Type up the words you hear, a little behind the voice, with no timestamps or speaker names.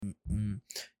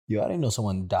Yo, I didn't know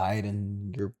someone died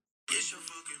in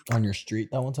on your street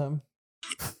that one time.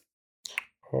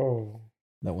 Oh.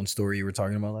 That one story you were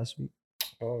talking about last week.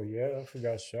 Oh yeah, I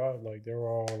forgot shot. Like they were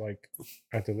all like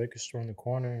at the liquor store in the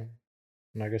corner,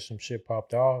 and I guess some shit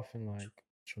popped off, and like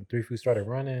some three fools started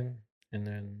running, and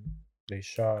then they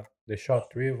shot. They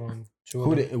shot three of them. Two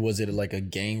Who of them. did, was it like a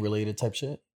gang related type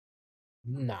shit?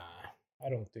 Nah, I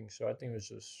don't think so. I think it was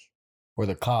just Or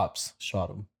the cops shot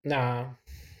him? nah.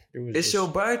 It was It's just your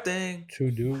birthday.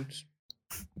 two dudes.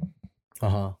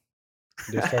 Uh-huh.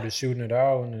 They started shooting it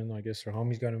out, and then I guess their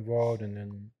homies got involved, and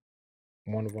then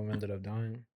one of them ended up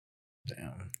dying.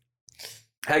 Damn.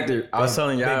 Hector, I was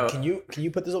telling y'all. Babe, can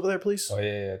you put this over there, please? Oh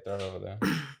yeah, throw it over there.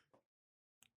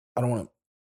 I don't want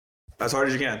to. As hard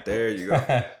as you can. There you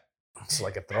go. It's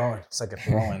like a throwing. It's like a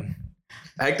throwing.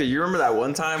 Hector, you remember that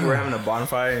one time we were having a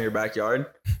bonfire in your backyard,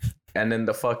 and then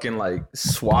the fucking like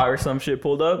SWAT or some shit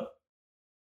pulled up?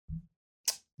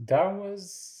 That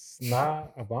was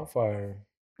not a bonfire.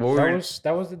 What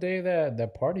That were- was the day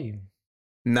that party.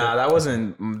 Nah, that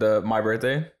wasn't my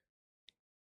birthday.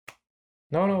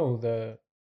 No,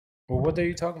 what day are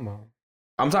you talking about?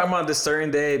 I'm talking about this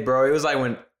certain day, bro. It was like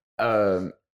when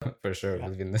For sure,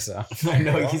 leaving this out. I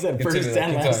know. He said first Continue,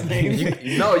 and keep last going.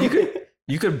 name. no,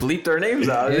 you could bleep their names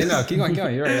out. Yeah, no, keep going.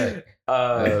 You're right.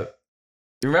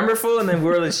 You remember, fool? And then we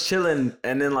were just chilling,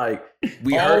 and then like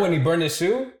we heard. when he burned his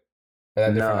shoe? Or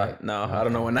that different night? No, I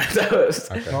don't know when that was.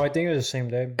 Okay. No, I think it was the same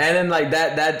day. And then like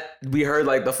that we heard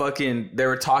like the fucking they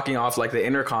were talking off like the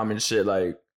intercom and shit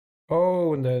like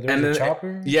Oh, and there and was a then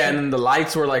chopper? yeah, and then the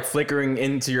lights were like flickering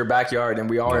into your backyard, and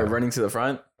we all were Yeah. running to the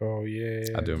front. Oh, yeah.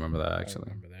 I do remember that I actually.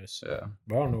 remember that shit. Yeah.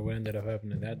 But I don't know what ended up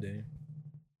happening that day.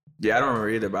 Yeah, I don't remember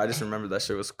either, but I just remember that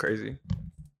shit was crazy.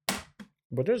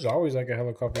 But there's always like a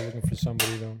helicopter looking for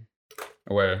somebody though.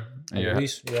 Where? Like, Yeah. at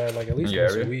least In your once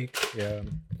area? a week. Yeah.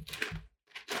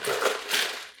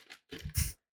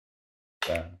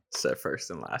 Yeah. Said first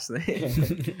and last name.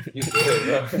 You could,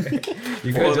 bro.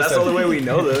 You Well, could've just that's the said- only way we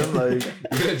know them. Like,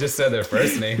 You could have just said their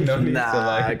first name. No need to nah,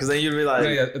 like. because then you'd be like,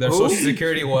 Their who? social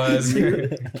security was. Their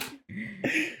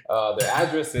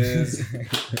address is.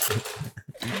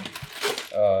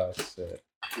 Oh shit.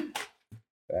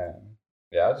 Damn.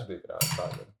 Yeah, I'll just leave it out. It's all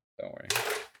good. Don't worry.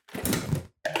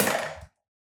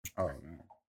 All right, man.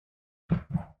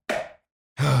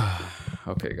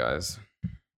 Okay, guys.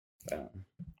 Damn.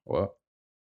 Well.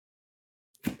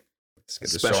 Let's get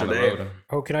this show Special on the day. road.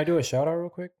 Oh, can I do a shout out real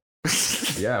quick?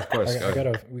 Yeah, of course.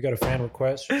 We got a fan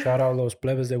request. Shout out Los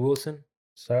Plebes de Wilson.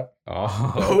 Sup?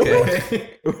 Oh,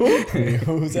 okay.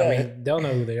 Who's I that? mean, they'll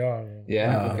know who they are.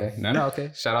 Yeah, okay. No,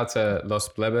 okay. Shout out to Los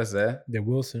Plebes De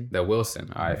Wilson. de Wilson.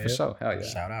 All right, for Yeah. sure. Hell yeah.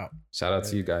 Shout out. Shout out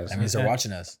to you guys. That means they're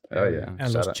watching us. Hell yeah. And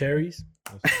Shout Los out. Cherries.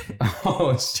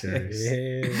 Oh, shit.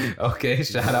 Yeah. Okay,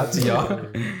 shout out to y'all.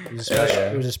 It was a special,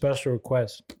 Yeah. it was a special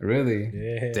request. Really?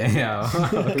 Yeah. Damn.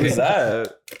 Who's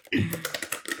that?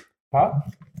 Huh?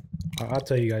 I'll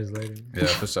tell you guys later. Yeah,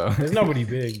 for sure. There's nobody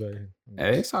big, but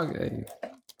Hey, it's all good. Hey,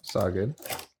 it's all good.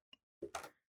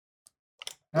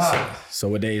 So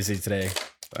what day is it today?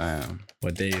 Damn.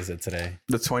 What day is it today?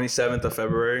 The 27th of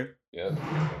February Yep.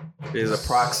 is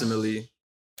approximately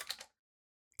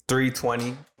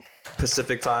 3:20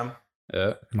 Pacific time.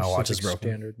 Yeah. My watch is Pacific broken.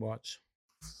 Standard watch.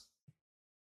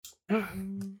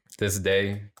 This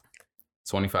day,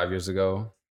 25 years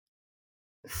ago.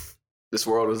 This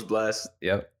world was blessed,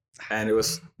 Yep. and it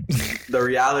was the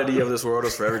reality of this world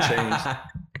was forever changed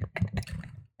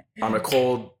on a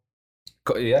cold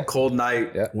Yeah.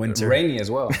 night. Yeah. Winter. Rainy as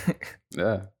well.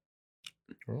 Yeah.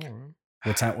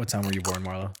 What time were you born,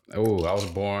 Marlo? Oh, I was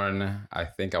born, I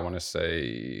think I want to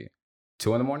say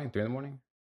 2 in the morning, 3 in the morning,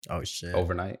 Oh shit.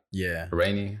 overnight, Yeah.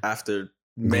 rainy. After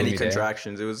many Gloomy day.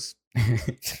 contractions, it was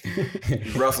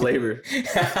rough labor.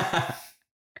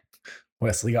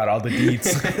 Wesley got all the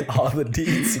deeds. all the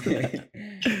deeds.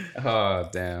 Oh,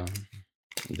 damn.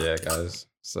 Yeah, guys.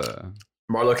 So,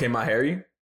 Marlo came out hairy.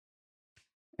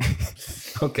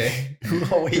 okay.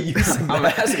 Oh, wait, you said I'm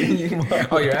that. asking you.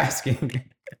 Oh, you're asking.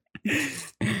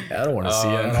 I don't want to see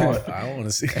it. I don't want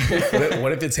to see it.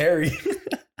 What if it's Harry?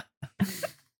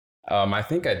 I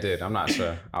think I did. I'm not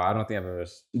sure. I don't think I've ever.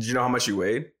 Did you know how much you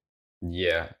weighed?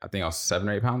 Yeah, I think I was 7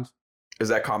 or 8 pounds. Is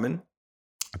that common?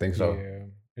 I think so. Yeah.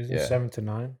 Isn't Yeah. it 7 to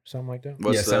 9? Something like that?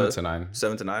 What's Yeah, the 7 to 9.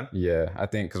 7 to 9? Yeah, I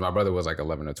think because my brother was like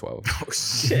 11 or 12. Oh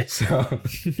shit! So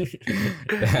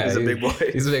yeah, He's a big boy.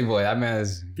 He's a big boy. That man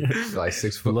is like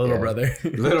 6 foot. Little yeah. brother.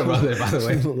 Little brother, by the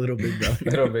way. Little big brother.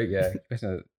 Little big, yeah.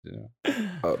 You know.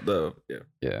 Oh,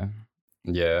 Yeah.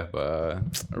 Yeah, but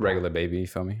a regular baby, you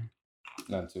feel me?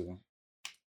 Not too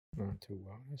Not too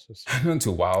well. That's just not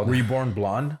too wild. Were you born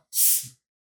blonde?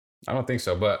 I don't think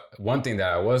so. But one thing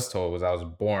that I was told was I was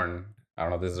born. I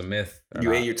don't know if this is a myth. Or You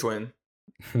not. ate your twin.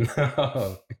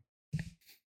 No.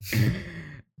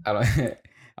 I don't.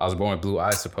 I was born with blue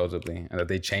eyes supposedly, and that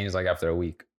they changed like after a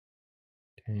week.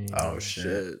 Dang. Oh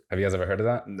shit. Have you guys ever heard of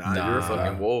that? Nah, you're a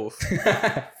fucking wolf.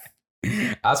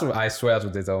 That's what I swear. That's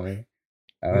what they told me.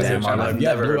 Damn, I've I've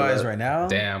never heard blue of eyes that. right now.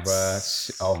 Damn, bro.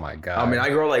 Oh my god. I mean, I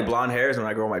grow like blonde hairs when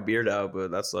I grow my beard out,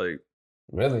 but that's like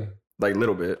really. a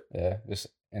little bit. Yeah, just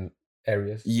in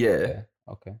areas. Yeah.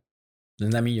 Okay.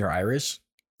 Doesn't that mean you're Irish?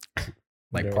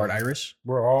 Like Yeah. part Irish?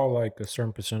 We're all like a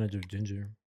certain percentage of ginger.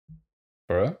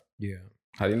 For real? Yeah.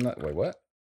 How do you know? Wait, what?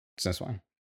 Since when?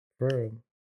 For real.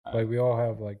 Like we all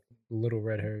have like little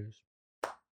red hairs.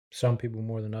 Some people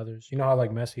more than others. You know how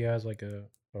like Messi has like a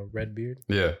red beard?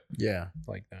 Yeah. Yeah.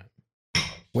 Like that.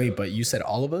 Wait, but you said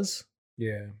all of us?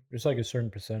 Yeah. It's like a certain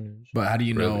percentage. But how do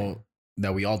you Really? know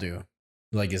that we all do?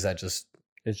 Like, is that just?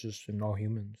 It's just in all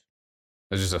humans.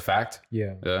 It's just a fact.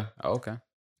 Yeah. Yeah. Oh, okay.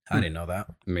 I didn't know that.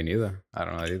 Me neither. I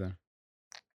don't know that either.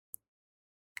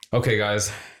 Okay,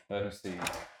 guys. Let us see.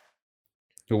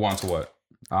 Who wants what?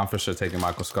 I'm for sure taking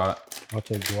Michael Scott. I'll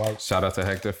take Dwight. Shout out to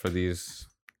Hector for these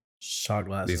Shot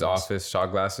glasses. these office shot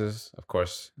glasses. Of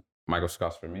course, Michael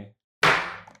Scott's for me.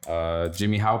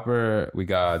 Jimmy Halper, we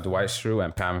got Dwight Schrute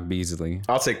and Pam Beasley.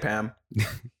 I'll take Pam.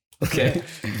 Okay.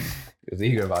 He was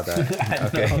eager about that. I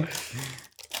Okay. know.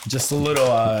 Just a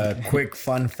little quick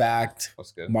fun fact.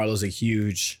 What's good? Marlo's a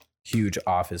huge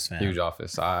Office fan. Huge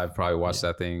Office. I probably watched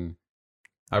that thing.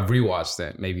 I've rewatched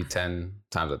it maybe 10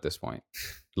 times at this point.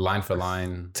 Line for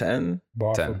line. 10?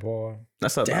 Bar for 10. bar.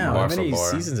 That's not Damn, that how much. many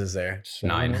bar. seasons is there?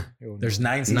 9. There's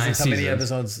 9 seasons. Nine How many seasons.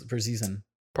 episodes per season?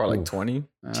 Probably like Ooh. 20.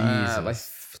 Jesus. Like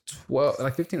 12,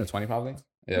 like 15 or 20 probably.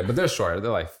 Yeah, but they're short.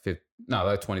 They're like they're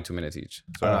like 22 minutes each.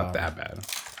 So they're not that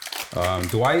bad.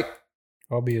 Dwight.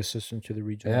 I'll be assistant to the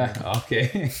region. Yeah.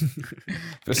 Okay.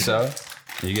 For sure.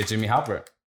 You get Jimmy Halpert.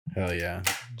 Hell yeah.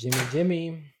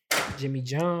 Jimmy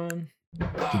John.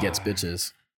 He gets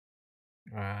bitches.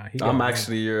 He got I'm one.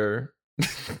 actually your...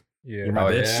 Yeah. You're my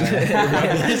Oh, bitch.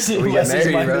 yeah. We get Wesley's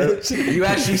married, my bro. bitch. You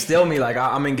actually steal me. Like,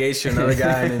 I'm engaged to another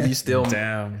guy, and then you steal me.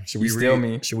 Damn. Should You steal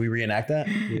me. Should we reenact that?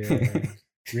 Yeah.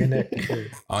 Reenact the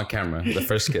shit. On camera. The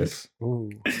first kiss. Ooh.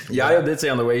 Yayo did say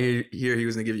on the way here he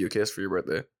was going to give you a kiss for your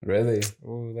birthday. Really?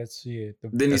 Ooh, let's see it.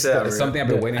 Didn't he say that? It's Maria? something I've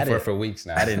been waiting I for didn't- for weeks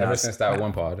now. I did Ever not- since that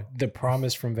one pod. The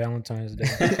promise from Valentine's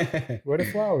Day. Where the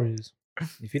flowers?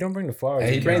 If you don't bring the flowers,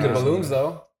 Hey, he you brings the can't- balloons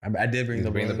though. I did bring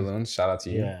the balloons. Shout out to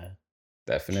you. Yeah.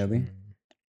 Definitely.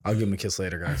 I'll give him a kiss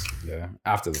later, guys. Yeah.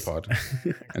 After the pod.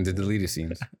 And the deleted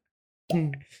scenes.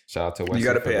 Shout out to Wesley. You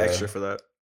got to for pay the- extra for that.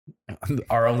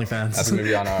 Our OnlyFans. That's gonna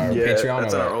be on our Yeah, Patreon.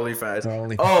 that's or on our what? OnlyFans. Our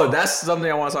OnlyFans. Oh, that's something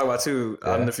I want to talk about too. I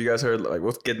don't Yeah. know if you guys heard. Like,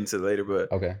 we'll get into it later,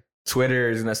 but Okay. Twitter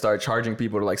is gonna start charging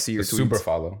people to like see your The tweets. super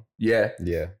follow. Yeah,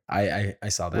 Yeah. I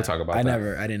saw that. We'll talk about I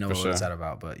that. I didn't know For what it's sure. that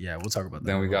about, but yeah, we'll talk about that.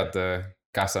 Then we a little got the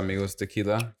Casamigos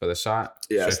tequila for the shot.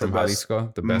 Yeah, Straight it's the from best.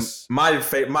 Jalisco. The best.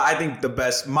 I think the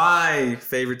best. My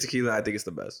favorite tequila. I think it's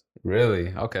the best.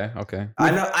 Really? Okay. Okay.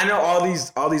 I know.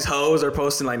 All these hoes are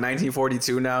posting like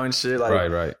 1942 now and shit. Like,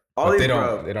 right. all But these they don't.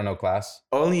 bro, They don't know class.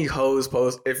 only hoes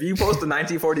post. If you post the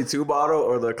 1942 bottle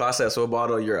or the Clase Azul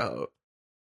bottle, you're a hoe.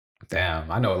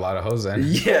 Damn. I know a lot of hoes then.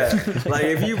 Yeah, like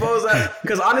if you post that,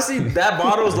 because honestly, that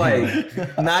bottle's like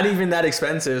not even that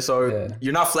expensive, so Yeah.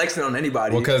 you're not flexing on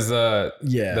anybody. Well, because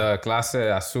Yeah. the Clase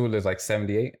Azul is like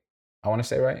 78. I want to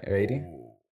say right or 80.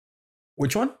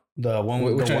 Which one? The one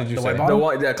Which with one did you the say? white the bottle?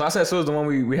 one, yeah, Clase Azul is the one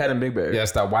we had in Big Bear. Yeah,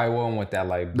 it's that white one with that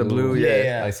like The blue,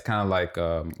 yeah. Like, it's kind of like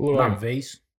A little like not-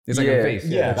 vase. it's like Yeah. a vase.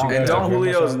 Yeah, Don- And Don Yeah.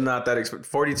 Julio is not that expensive.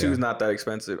 42 Yeah. is not that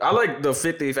expensive. I like the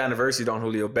 50th anniversary Don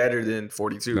Julio better than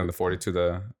 42, Then the 42,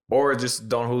 the or just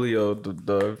Don Julio,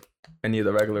 the any of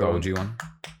the regular ones. OG one.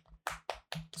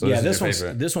 So Yeah, is this your one's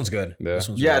favorite. this one's good. Yeah. This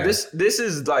one's Yeah, really this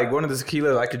is like one of the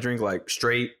tequilas I could drink like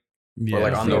straight good. or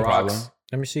like on the no rocks. problem.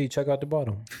 Let me see. Check out the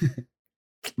bottle.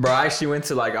 Bro, I actually went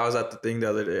to like I was at the thing the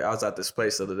other day. I was at this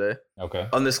place the other day, Okay.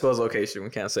 undisclosed location. We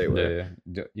can't say where.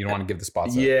 Yeah. You don't want to give the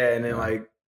spots up. Yeah, and then Yeah. like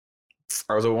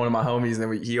I was with one of my homies, and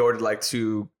then he ordered like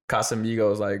 2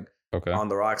 Casamigos like Okay. on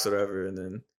the rocks or whatever, and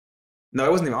then no,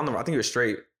 it wasn't even on the rock. I think it was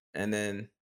straight, and then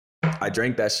I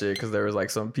drank that shit because there was like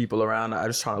some people around. I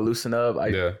was trying to loosen up. I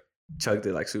Yeah. chugged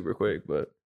it like super quick,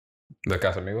 but The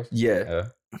Casamigos? yeah,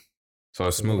 Yeah. So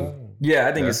it's smooth. yeah,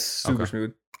 I think Yeah? it's super Okay.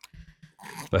 smooth.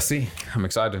 Let's see. I'm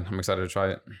excited. I'm excited to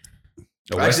try it.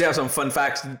 I actually have some fun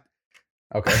facts.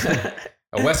 Okay.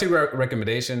 A Wesley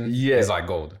recommendation Yeah. is like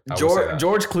gold. I would say that.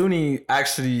 George Clooney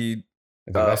actually Is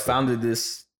it best? founded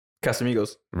this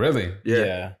Casamigos. Really?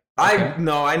 Yeah. Okay.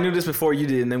 I knew this before you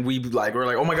did, and then we're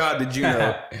like, oh my god, did you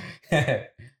know?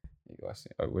 You Westy.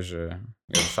 Where's your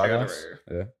shot I got it glass?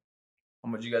 right Yeah. How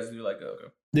much you guys do? Like, okay.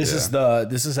 This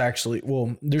is actually,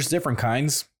 well, there's different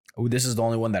kinds. Oh, this is the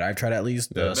only one that I've tried at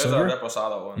least. The There's silver. a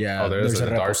reposado one. Yeah, Oh, there's a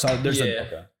dark. reposado.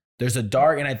 Yeah. There's a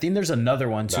dark, and I think there's another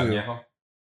one too. Yeah,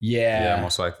 Yeah.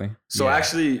 most likely. So Yeah.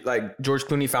 actually, like George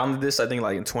Clooney founded this, I think,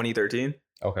 like in 2013,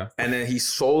 Okay. and then he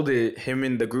sold it. Him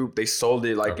and the group, they sold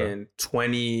it like Okay. in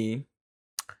 20.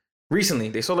 Recently,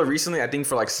 they sold it recently. I think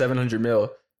for like 700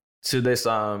 mil to this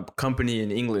company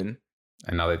in England.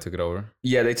 And now they took it over.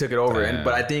 Yeah, they took it over, Damn.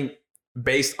 but I think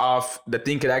based off the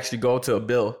thing could actually go to a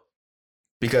bill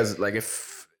because like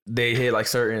if they hit like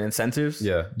certain incentives,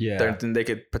 Yeah. Yeah. then they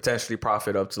could potentially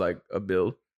profit up to like a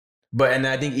bill. But and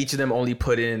I think each of them only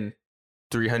put in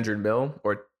 300 mil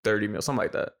or 30 mil, something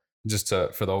like that. Just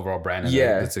for the overall brand of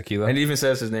Yeah. the tequila. And it even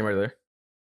says his name right there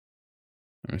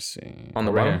Let me see. on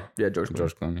the Right bottom. here. Yeah, George.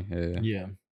 George Clooney. Yeah. Yeah.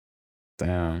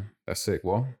 Damn. That's sick.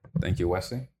 Well, thank you,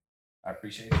 Wesley. I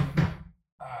appreciate it.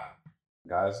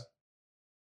 Guys.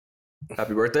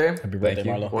 Happy birthday! Happy birthday,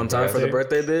 you. Marlo. One time for the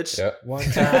birthday, bitch. Yeah. One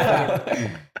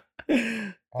time.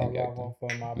 All Thank you. I want for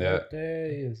my Yeah.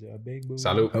 birthday is a big booty.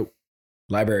 Salute. Oh.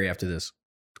 Library after this.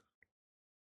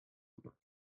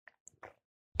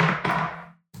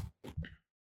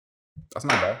 That's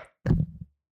not bad.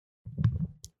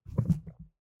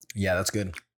 Yeah, that's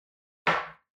good.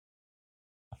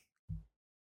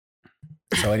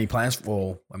 So any plans?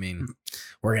 Well, I mean,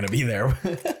 we're going to be there.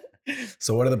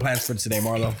 So what are the plans for today,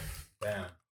 Marlo? Damn.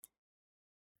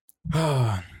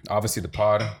 Obviously the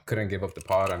pod. Couldn't give up the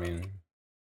pod. I mean,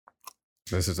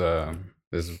 this is I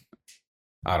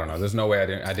don't know. There's no way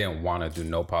I didn't want to do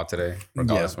no pod today,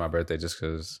 regardless of my birthday, just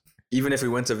because. Even if we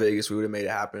went to Vegas, we would have made it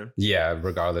happen. Yeah,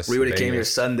 regardless. We would have came here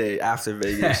Vegas. Sunday after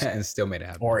Vegas. and still made it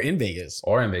happen. Or in Vegas.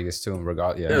 Or in Vegas too.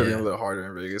 Regardless, It would have yeah. been a little harder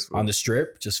in Vegas. but- On the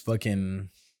strip, just fucking...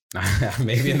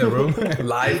 Maybe in the room.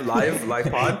 live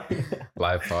pod.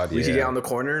 Live pod. We Yeah. could get on the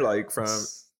corner, like from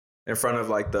in front of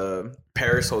like the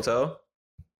Paris Hotel,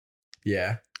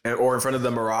 Yeah, or in front of the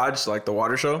Mirage, like the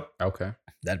water show. Okay,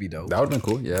 that'd be dope. that would have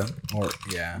been cool. Yeah. Or,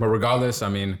 yeah. But regardless, I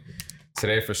mean,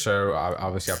 today for sure.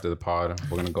 Obviously, after the pod,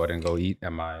 we're gonna go ahead and go eat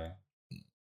at my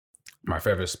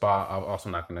favorite spot. I'm also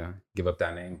not gonna give up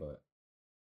that name, but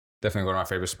definitely go to my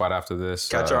favorite spot after this.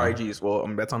 Catch our IGs. Well,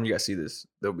 by the time you guys see this,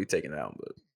 they'll be taken out,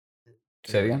 but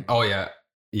Say it again. Oh yeah,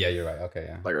 you're right. Okay,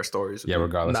 yeah, like our stories. yeah.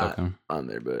 Regardless, not okay. on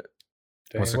there, but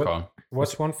Dang, What's it called?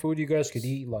 What's one food you guys could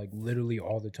eat like literally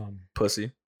all the time?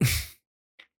 pussy.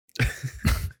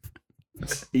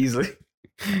 Easily.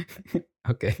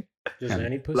 Okay. Just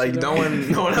any pussy. Like though?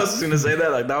 no one else is gonna say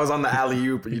that. Like that was on the alley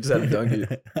oop, but you just had to dunk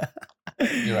it.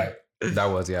 You're right. That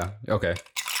was yeah. Okay.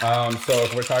 So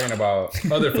if we're talking about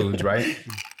other foods, right?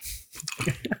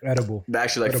 Edible. They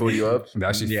actually like food you up, They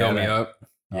actually Yeah, fill me that- up.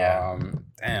 Yeah.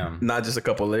 Damn. not just a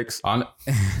couple licks. On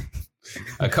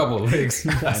a couple of licks.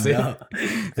 That's it. know.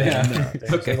 Damn. Dang,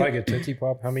 so Okay. like a Tootsie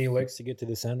Pop, how many legs to get to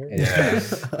the center? Yeah.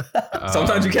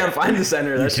 Sometimes you can't find the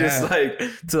center. That's you just can't. like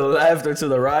to the left or to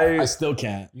the I right. still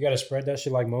can't. You gotta spread that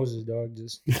shit like Moses, dog.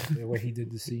 Just what he did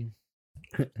to see.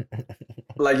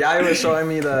 Like y'all was showing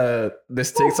me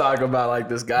this TikTok about like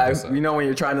this guy. What's up? You know when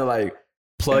you're trying to like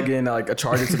plug in like a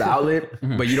charger to the outlet,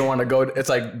 but you don't want to go. It's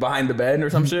like behind the bed or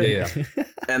some shit. Yeah.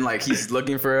 And like he's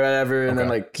looking for whatever, and then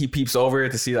Okay. like he peeps over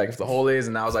to see like if the hole is.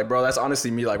 And I was like, bro, that's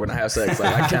honestly me. Like when I have sex,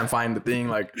 like I can't find the thing.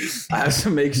 Like I have to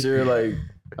make sure. Like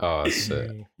Oh shit.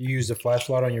 Dang. You use the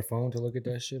flashlight on your phone to look at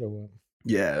that shit or what?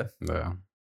 yeah. Yeah.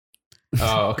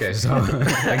 Oh, okay. So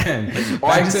again, Or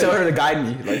I back just to- tell her to guide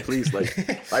me. Like please, like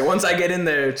once I get in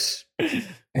there, it's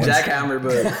jackhammer.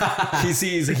 But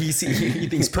he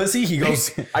thinks pussy. He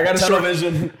goes I got a tunnel short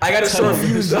vision. I got a short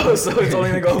fuse though, so it's only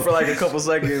gonna go for like a couple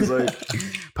seconds. Like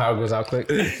Power goes out quick.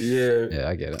 yeah. Yeah,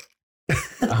 I get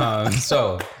it.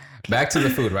 So back to the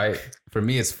food, right? For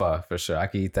me, it's pho for sure. I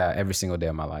could eat that every single day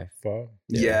of my life. Fuck.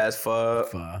 Yeah, it's fuck.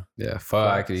 Pho. Yeah, pho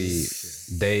I could eat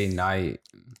day, night,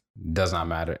 does not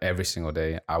matter. Every single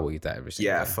day, I will eat that every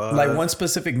single Yeah, day. fuck. Like one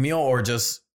specific meal or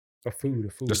just A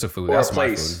food. Just a food. Or a That's my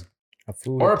place. food. A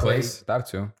food. Or a place. That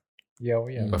too. Yeah, well,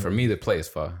 yeah. But for me, the place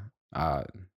pho.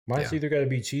 Mine's either gotta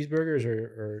be cheeseburgers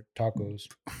or tacos.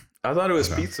 I thought it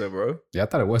was Okay. pizza, bro. Yeah, I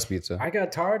thought it was pizza. I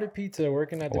got tired of pizza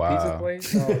working at the Wow. pizza place.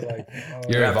 So I was like,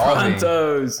 You're Yeah, evolving.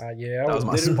 Prontos. yeah, I That would was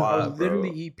my literally, spot, I would bro. literally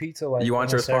eat pizza like. You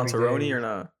want your almost every sponsoroni day. or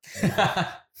not?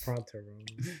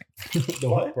 Prontoroni?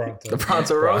 The Pronto. The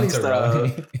Prontoroni stuff.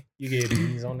 Prontoroni. You get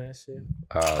beans on that shit.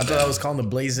 I thought that was called the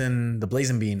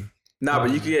blazing bean. Nah,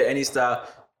 but you can get any style.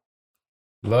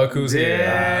 Look who's here.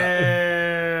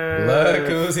 Damn. Look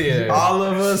who's here. All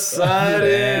of a sudden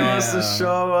Damn. wants to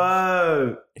show up.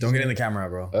 Don't get in the camera,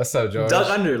 bro. What's up, George? Duck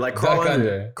under, like crawl Duck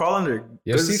under. under. Crawl under.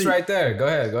 Your Good to seat's see. right there. Go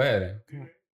ahead.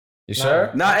 You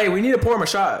sure? Nah, hey, we need to pour him a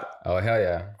shot. Oh, hell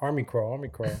yeah. Army crawl.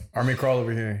 Army crawl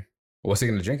over here. What's he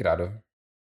going to drink it out of?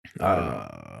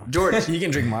 George. He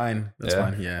can drink mine. That's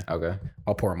Yeah? fine. Yeah. Okay.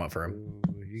 I'll pour him up for him.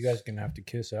 Ooh, you guys gonna have to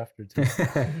kiss after too.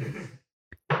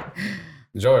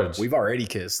 George, We've already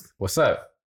kissed. what's up?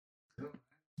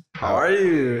 How are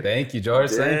you? Thank you,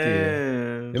 George. Thank you.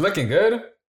 Damn. You're looking good?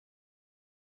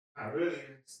 Not really.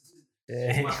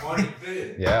 Yeah. My body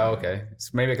fit. Yeah, okay.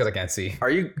 It's maybe because I can't see. Are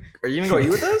you gonna go eat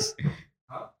with us?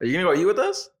 Huh? Are you gonna go eat with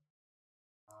us?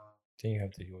 Then you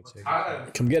have to do it.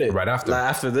 Tired. Come get it. Right after. Like,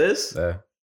 after this? Yeah.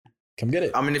 Come get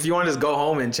it. I mean, if you want to just go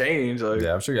home and change, like,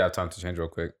 Yeah, I'm sure you have time to change real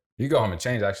quick. You go home and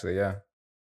change, actually, yeah.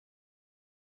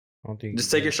 I don't think just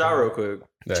take your shot real quick.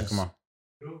 Yeah, come on.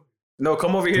 No,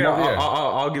 come over here. Come over here.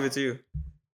 I'll give it to you.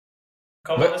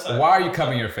 But why are you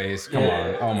covering your face? Come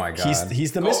on. Oh my god.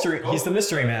 He's the mystery. He's the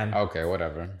mystery man. Okay,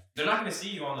 whatever. They're not gonna see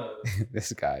you on the.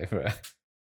 This guy, bro.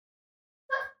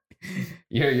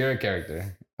 You're a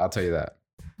character. I'll tell you that.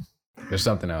 There's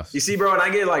something else. You see, bro, and I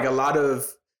get like a lot of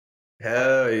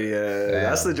hell yeah. Damn.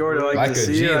 That's the Jordan I like Like to a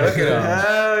see. G, look at him.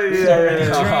 Hell He's yeah. already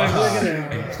drunk. Look at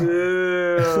him.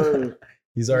 Dude.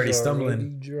 He's already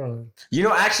stumbling. Drunk. You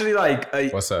know, actually, like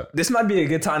What's up? this might be a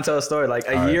good time to tell a story. Like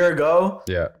a All right. year ago.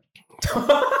 Yeah.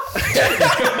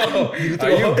 Are you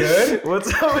good?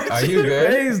 What's up? With Are you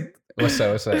good? face? What's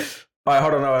up? What's up? All right,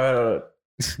 hold on.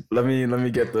 Let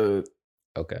me get the.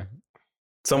 Okay.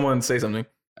 Someone say something.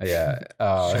 Yeah.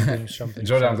 Something.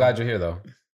 Jordan, I'm glad you're here though.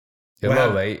 You're a What little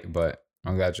happened? late, but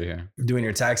I'm glad you're here. Doing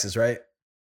your taxes, right?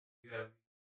 Yeah.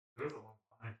 There's a long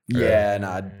time. Yeah,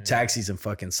 nah. Tax season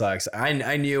fucking sucks.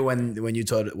 I knew when you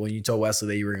told Wesley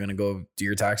that you were gonna go do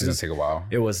your It's gonna taxes, take a while.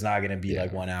 it was not gonna be Yeah.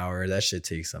 like 1 hour. That shit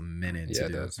takes a minute Yeah, to it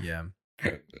do. does. Yeah.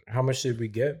 How much did we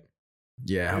get?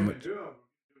 Yeah. How much?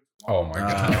 Oh my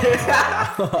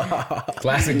god.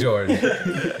 Classic George.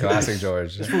 Classic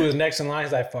George. This fool was next in line.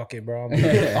 He's like, fuck it, bro.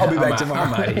 I'll be back tomorrow.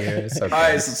 I'm out of here. It's okay. All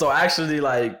right, so actually,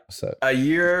 like What's up?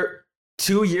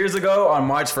 2 years ago on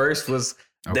March 1st was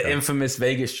the Okay. infamous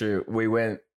Vegas trip. We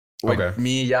went with Okay.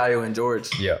 me, Yayo, and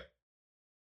George. Yeah.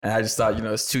 And I just thought,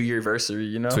 it's 2-year anniversary,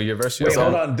 you know? 2-year verse. Wait, So-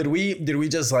 hold on. Did we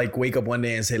just like wake up one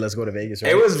day and say let's go to Vegas?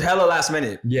 Right? It was hella last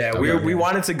minute. Yeah. We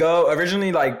wanted to go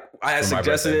originally. Like I had For my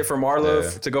suggested birthday. it for Marlo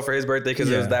Yeah. to go for his birthday because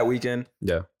it was Yeah. that weekend.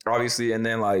 Yeah. Obviously, and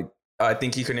then like I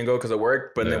think he couldn't go because of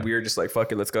work, but Yeah. then we were just like,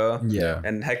 fuck it, let's go. Yeah.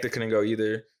 And Hector couldn't go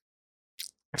either.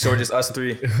 So we're just us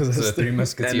three. It was So the Three And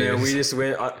Musketeers. then we just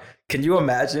went. Can you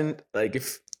imagine, like,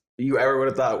 if you ever would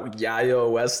have thought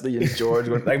Yayo, Wesley, and George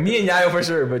would, like me and Yayo for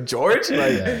sure, but George,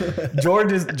 like Yeah.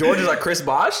 George is like Chris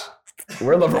Bosh.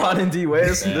 We're LeBron and D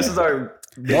Wiz. This is our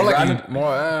More like rounding,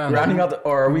 rounding out the,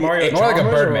 or are we Mario more like a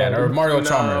Chalmers Birdman or Mario No,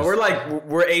 Chalmers.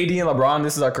 we're AD and LeBron.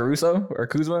 This is our Caruso or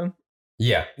Kuzma.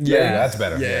 Yeah. Yeah. That's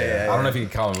better. Yeah, I don't know if you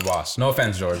can call him a boss. No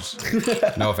offense, George.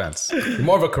 No offense. You're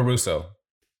more of a Caruso.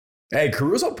 Hey,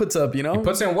 Caruso puts up, He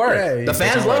puts in work. Yeah, The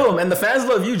fans love him, and the fans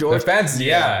love you, The George. fans,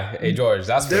 yeah. Hey, George,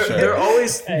 that's for They're, sure. they're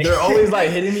always like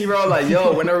hitting me, bro. Like,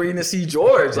 yo, when are we gonna see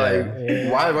George? Like,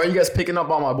 Yeah. why are you guys picking up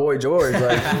on my boy George?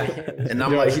 Like, and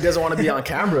I'm like, he doesn't want to be on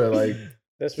camera. Like,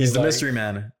 That's He's the like, mystery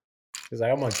man. He's like,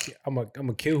 I'm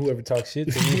gonna kill whoever talks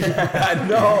shit to me I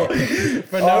know.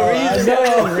 for no reason. I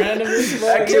know. Random as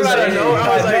fuck. I came out of nowhere.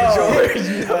 I was like,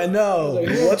 George. I know. Like,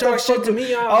 whoever talks shit to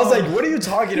me, I was like, what are you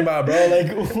talking about, bro?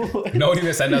 Like, No one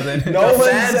even said nothing. no The one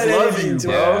fans said love anything you, to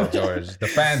bro. him. Yeah, George. The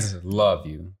fans love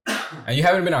you. And you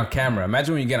haven't been on camera.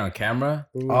 Imagine when you get on camera.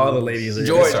 All the ladies are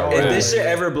George, so if rad. this shit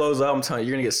ever blows up, I'm telling you,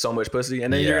 you're gonna get so much pussy,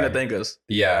 and then you're Yeah. gonna thank us.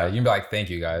 Yeah, you can be like, thank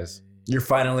you guys. You're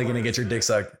finally gonna get your dick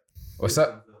sucked. What's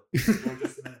up?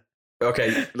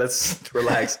 Okay, let's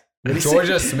relax.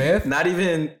 Georgia Smith? Not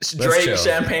even Drake, chill.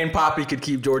 Champagne Poppy could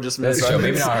keep Georgia Smith. Let's chill.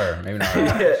 Maybe not her. Maybe not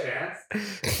her.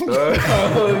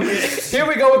 Chance? Here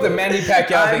we go with the Manny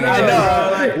Pacquiao thing. I know.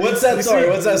 Like, What's that story?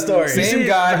 What's that story? Same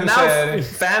guy who now said-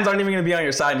 fans aren't even gonna be on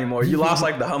your side anymore. You lost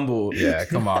like the humble, Yeah,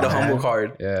 come on. the man. humble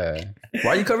card. Yeah.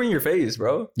 Why are you covering your face,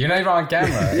 bro? You're not even on camera.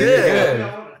 Yeah. You're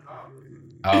good.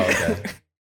 Oh, okay.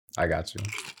 I got you.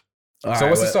 All So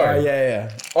what's the story?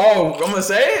 yeah. Oh, I'm gonna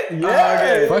say it. Yeah.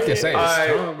 Okay. Fuck it, say it.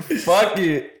 All right. Fuck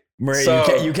it. Murray,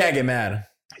 So- you can't get mad.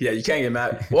 Yeah, you can't get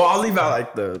mad. Well, I'll leave out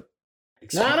like the.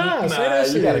 Nah, say that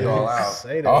you shit. gotta go all out.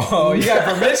 Say that. Oh, you got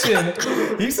permission.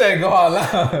 You said go all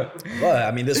out. Well,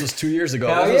 I mean, this was 2 years ago.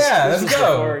 Hell This was- yeah, this let's was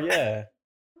go. before- yeah.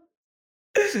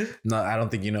 No, I don't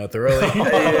think you know it thoroughly.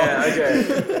 Yeah,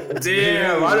 okay.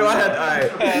 Damn, why do I have? All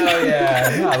right. Hell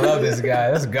yeah. I love this guy.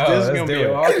 Let's go. This is Let's gonna do be an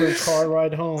it. awkward car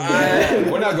ride home. I-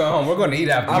 We're not going home. We're going to eat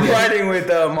after I'm this. riding with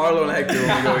Marlo and Hector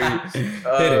when we go eat.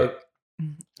 Hit it.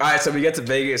 All right, so we get to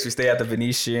Vegas. We stay at the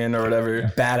Venetian or whatever.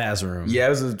 Badass room. Yeah, it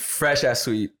was a fresh ass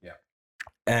suite. Yeah.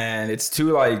 And it's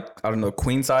two like, I don't know,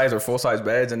 queen size or full size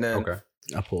beds. And then Okay.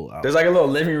 I pull out. there's like a little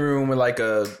living room with like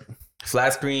a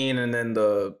flat screen. And then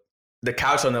the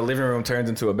couch on the living room turns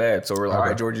into a bed. So we're like, all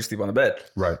right, George, you sleep on the bed.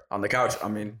 Right. On the couch. I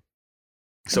mean,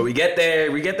 so we get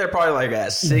there probably like at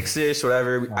 6-ish,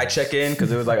 whatever. I check in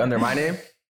because it was like under my name.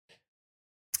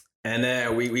 And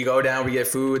then we go down, we get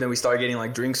food, then we start getting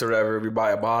like drinks or whatever. We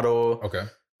buy a bottle. Okay.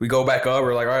 We go back up.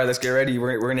 We're like, all right, let's get ready.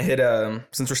 We're gonna hit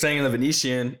since we're staying in the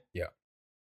Venetian. Yeah.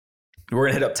 We're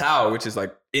gonna hit up Tao, which is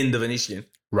like in the Venetian.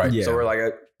 Right. Yeah. So we're like,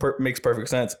 it makes perfect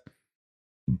sense.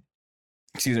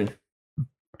 Excuse me.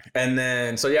 And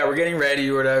then so we're getting ready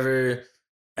or whatever,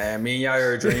 and me and Yaya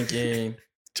are drinking.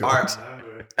 Our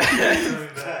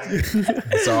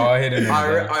So all hidden.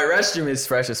 our restroom is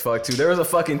fresh as fuck too. There was a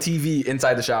fucking TV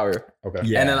inside the shower. Okay.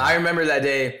 Yeah. And then I remember that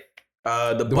day,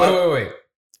 Wait.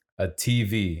 A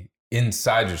TV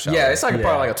inside your shower. Yeah, it's like Yeah.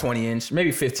 probably like a 20-inch,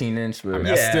 maybe 15-inch. But I mean,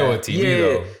 that's still a TV yeah.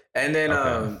 though. And then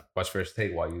Okay. Watch first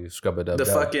take while you scrub it up. the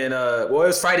fucking it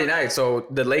was Friday night, so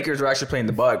the Lakers were actually playing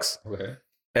the Bucks, Okay.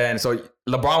 and so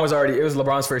LeBron was already. It was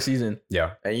LeBron's first season,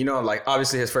 Yeah. and like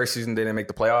obviously his first season they didn't make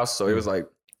the playoffs, so it was like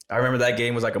I remember that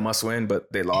game was like a must win,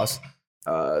 but they lost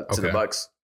to the Okay. Bucks.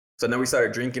 So then we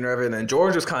started drinking or whatever, and then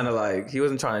George was kind of like he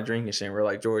wasn't trying to drink and shit. And we're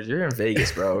like, George, you're in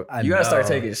Vegas, bro. I You gotta start know.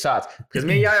 taking shots because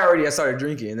me and Yaya already had started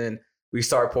drinking, and then we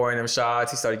started pouring them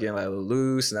shots. He started getting like a little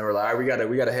loose, and then we're like, all right,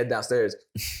 we gotta head downstairs.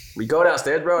 We go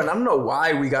downstairs, bro, and I don't know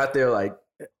why we got there like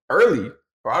early,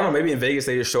 or I don't know, maybe in Vegas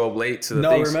they just show up late to the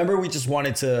No, things. remember we just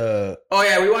wanted to. Oh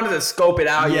yeah, we wanted to scope it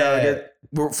out. Yeah.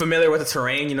 We're familiar with the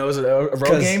terrain. You know, it was a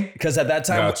road game. Because at that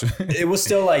time Gotcha. it was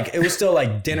still like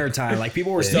dinner time. Like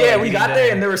people were still. Yeah, like, we eating got there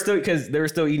dinner. and they were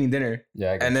still eating dinner.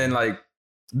 Yeah. I guess. And then like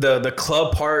the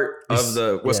club part of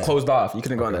was yeah. closed off. You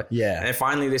couldn't go in there. Yeah. And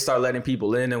finally they start letting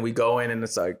people in, and we go in, and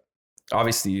it's like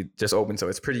obviously just open, so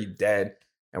it's pretty dead.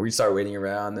 And we start waiting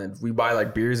around, and we buy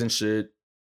like beers and shit,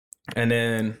 and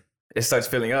then it starts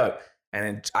filling up. And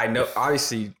then I know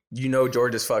obviously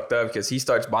George is fucked up because he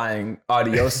starts buying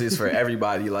adioses for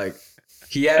everybody. Like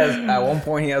he has at one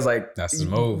point he has like That's his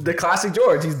move. the classic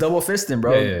George. He's double fisting,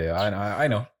 bro. Yeah. I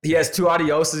know. He has 2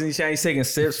 adioses and he's taking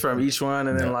sips from each one,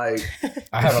 and then like.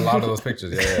 I have a lot of those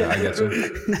pictures. Yeah. I get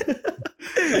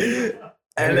you.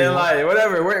 And then like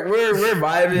whatever, we're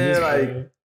vibing, like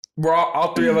we're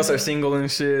all 3 of us are single and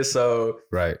shit, so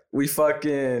Right. we're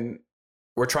trying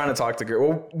to talk to girl.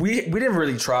 Well, we didn't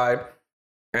really try,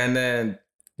 and then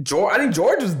I think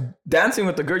George was dancing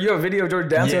with the girl. You have a video of George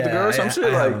dancing with the girl or some shit? I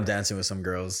have Like him dancing with some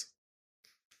girls.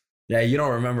 Yeah, you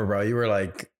don't remember, bro. You were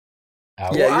like,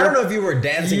 Out. well, I don't know if you were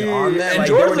dancing on them. and Like,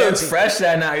 they George were looked dancing- fresh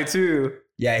that night too.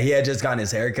 Yeah, he had just gotten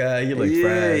his haircut. He looked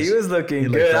fresh. He was looking He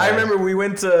looked good. I fresh. remember we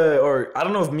went to, or I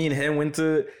don't know if me and him went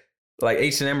to like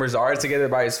H&M or Zara together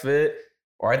by his fit,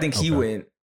 or I think he Okay. went.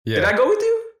 Yeah. Did I go with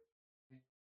you?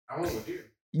 I went with you.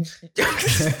 So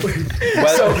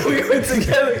we went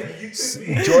together.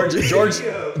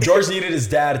 George needed his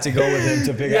dad to go with him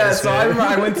to pick out Yeah, his so I fit.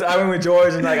 remember I went with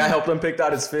George and like I helped him pick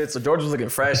out his fit. So George was looking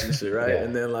fresh and shit, right? Yeah.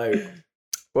 And then like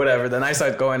whatever. Then I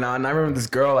started going on. And I remember this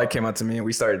girl like came up to me and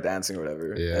we started dancing or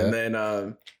whatever. Yeah. And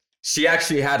then she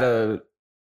actually had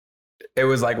it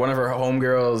was like one of her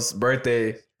homegirls'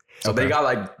 birthday. So they Okay. got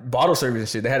like bottle service and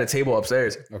shit. They had a table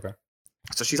upstairs. Okay.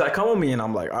 So she's like, come with me. And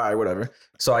I'm like, all right, whatever.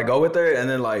 So I go with her and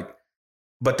then like,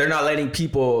 but they're not letting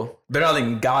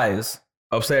guys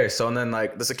upstairs. So and then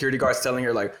like the security guard's telling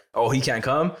her like, oh, he can't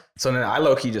come. So then I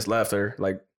low-key just left her.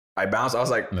 Like I bounced. I was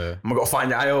like, Yeah. I'm gonna go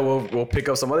find Yayo. We'll pick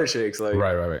up some other chicks. Like,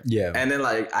 Right. Yeah. and then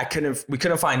like we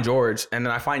couldn't find George. And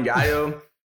then I find Yayo.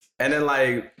 And then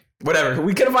like, whatever.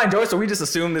 We couldn't find George. So we just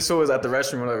assumed this was at the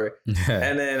restroom or whatever.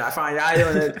 And then I find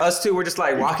Yayo and then us two, we're just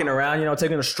like walking around,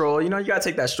 taking a stroll. You gotta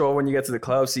take that stroll when you get to the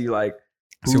club. See like,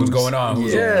 See what's going on.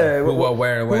 Who's who, what,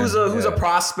 where, and when. who's a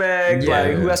prospect, Yeah.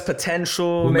 like who has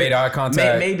potential, Who made eye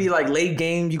contact? maybe like late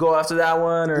game you go after that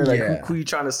one, or like Yeah. who you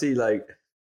trying to see, like,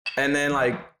 and then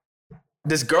like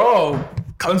this girl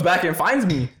comes back and finds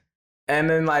me, and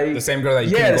then like the same girl that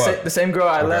you yeah, couldn't go up. the same girl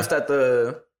I Okay. left at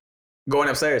the going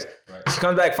upstairs. Right. She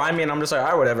comes back, find me, and I'm just like, all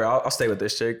right, whatever, I'll stay with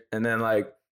this chick, and then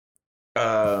like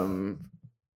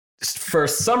for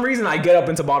some reason I get up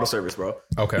into bottle service, bro.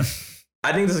 Okay.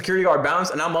 I think the security guard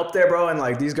bounced, and I'm up there, bro, and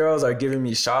like these girls are giving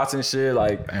me shots and shit.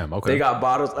 Like Damn. Okay. they got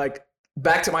bottles. Like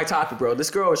back to my topic, bro. This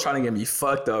girl was trying to get me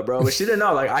fucked up, bro, but she didn't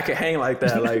know like I could hang like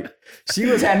that. Like she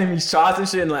was handing me shots and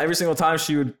shit, and like every single time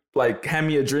she would like hand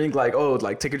me a drink, like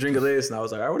like take a drink of this, and I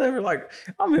was like, all right, whatever. Like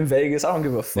I'm in Vegas, I don't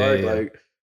give a fuck. Yeah. Like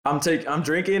I'm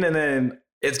drinking, and then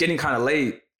it's getting kind of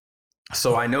late,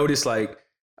 so I noticed like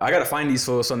I gotta find these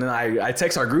fools. So then I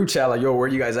text our group chat like, yo, where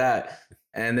you guys at?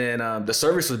 And then the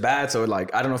service was bad, so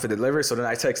like I don't know if it delivered. So then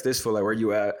I text this fool like, where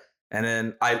you at? And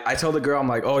then I tell the girl, I'm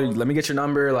like, oh, let me get your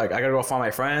number. Like I gotta go find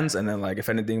my friends, and then like if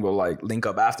anything, we'll like link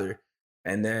up after.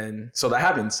 And then so that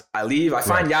happens. I leave. I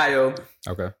find Yayo.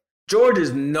 Okay. George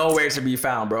is nowhere to be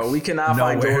found, bro. We cannot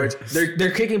find George.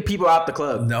 They're kicking people out the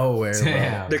club. Nowhere.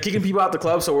 Damn. They're kicking people out the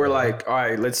club. So we're like, all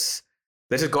right, let's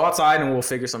just go outside and we'll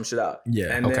figure some shit out.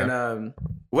 Yeah. And then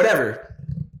whatever.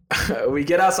 We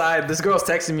get outside. This girl's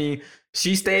texting me.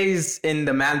 She stays in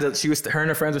the her and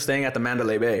her friends were staying at the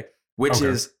Mandalay Bay, which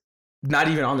is not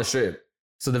even on the strip.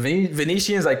 So the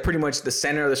Venetian is like pretty much the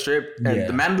center of the strip, and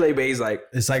the Mandalay Bay is like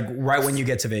it's like right when you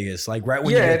get to Vegas, like right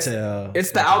when you get to. It's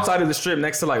the outside of the strip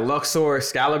next to like Luxor,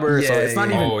 Excalibur. So it's not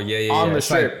even on the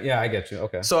strip. Like, I get you.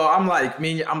 Okay. So I'm like,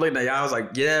 I'm looking at y'all. I was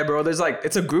like, yeah, bro. There's like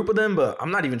it's a group of them, but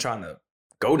I'm not even trying to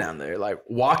go down there. Like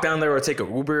walk down there or take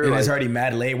an Uber. And like, it's already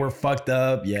mad late. We're fucked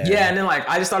up. Yeah. Yeah, and then like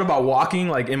I just thought about walking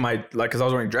like in my because I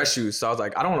was wearing dress shoes, so I was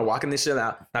like, I don't want to walk in this shit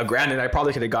now. Now, granted, I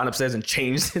probably could have gone upstairs and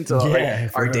changed into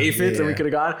like our day fits, and we could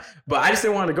have gone. But I just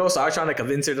didn't want to go, so I was trying to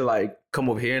convince her to like come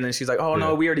over here, and then she's like, oh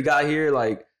no, we already got here.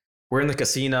 Like we're in the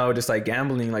casino, just like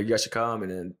gambling. Like you guys should come,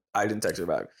 and then I didn't text her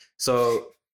back. So,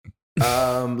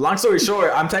 long story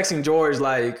short, I'm texting George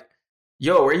like,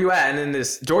 yo, where you at? And then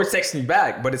this George texts me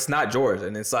back, but it's not George,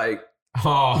 and it's like.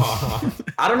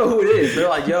 I don't know who it is. They're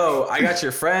like, yo, I got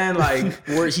your friend. Like,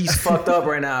 he's fucked up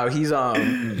right now. He's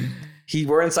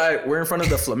we're in front of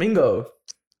the Flamingo.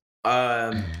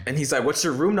 And he's like, what's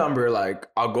your room number? Like,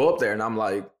 I'll go up there. And I'm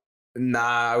like,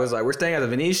 nah. I was like, we're staying at the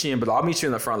Venetian, but I'll meet you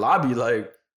in the front lobby.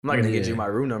 Like, I'm not gonna get you my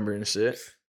room number and shit.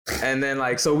 And then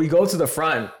like, so we go to the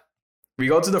front.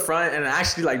 And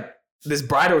actually like this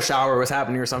bridal shower was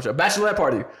happening or some shit. A bachelorette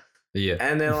party. Yeah.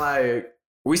 And then like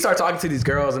we start talking to these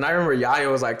girls, and I remember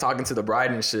Yayo was like talking to the bride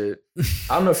and shit.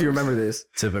 I don't know if you remember this.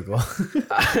 Typical.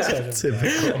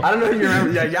 I don't know if you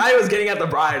remember. Yeah, Yayo was getting at the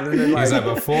bride, and then like, he's like,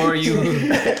 before you,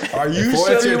 are you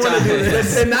sure you want to do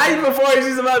this? The night before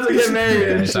she's about to get married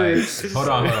and shit. Hold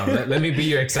on. Let me be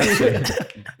your exception.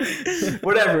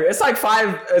 Whatever. It's like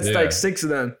five. It's like six of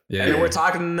them, and then we're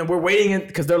talking, and we're waiting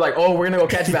because they're like, oh, we're gonna go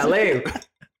catch valet.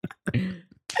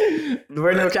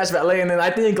 We're gonna catch valet, and then I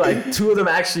think like two of them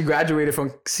actually graduated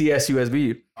from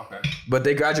CSUSB. Okay, but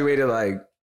they graduated like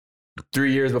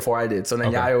 3 years before I did. So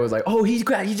then Yayo was like, "Oh, he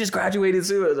just graduated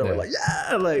too." So we're like,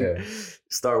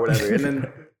 start whatever. And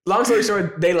then, long story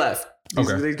short, they left.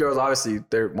 These girls obviously,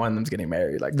 one of them's getting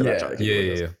married. Like, they're not trying to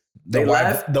keep They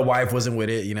left. The wife wasn't with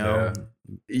it, you know.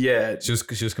 Yeah, she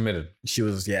was committed. She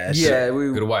was,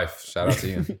 good wife. Shout out to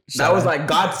you. That was like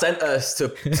God sent us to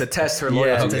test her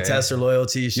loyalty. To test her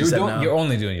loyalty. She said no. You're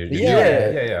only doing your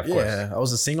yeah, of course. I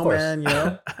was a single man, you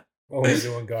know. Always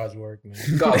doing God's work,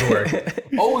 man. God's work.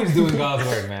 Always doing God's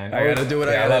work, man. I gotta do what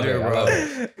I gotta do, bro.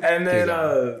 And then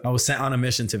I was sent on a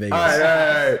mission to Vegas. All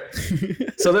right.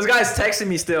 So this guy's texting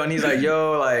me still, and he's like,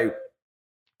 "Yo, like,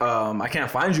 I can't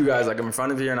find you guys. Like, I'm in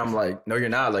front of you." And I'm like, "No, you're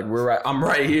not. Like, I'm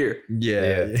right here."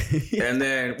 Yeah. And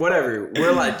then whatever.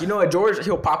 We're like, you know what, George?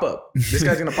 He'll pop up. This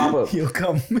guy's gonna pop up. He'll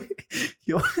come.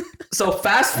 So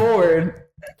fast forward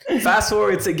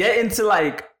to get into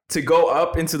like. To go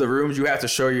up into the rooms, you have to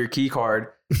show your key card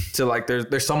to like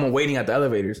there's someone waiting at the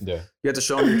elevators. Yeah. You have to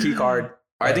show them your key card.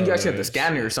 Or I think you actually have to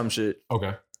scan it or some shit.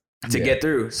 Okay. To get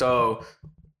through. So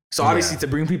obviously to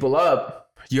bring people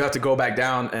up, you have to go back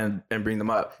down and bring them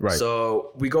up. Right.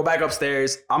 So we go back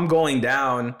upstairs. I'm going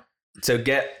down to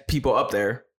get people up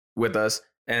there with us.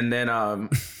 And then I'm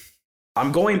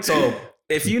going so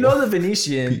if you know the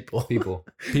Venetian people.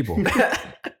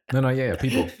 No,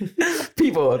 people.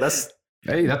 People,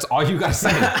 Hey, that's all you gotta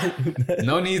say.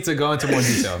 No need to go into more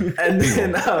detail. And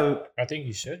then I think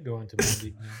you should go into more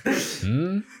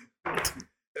detail.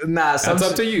 Nah, that's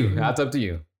up to you. That's up to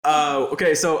you.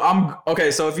 Okay, so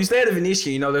if you stay at the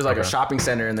Venetian, you know there's like a shopping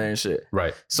center in there and shit.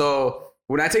 Right. So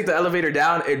when I take the elevator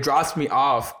down, it drops me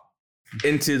off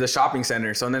into the shopping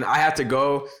center. So then I have to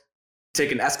go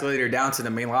take an escalator down to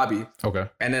the main lobby. Okay.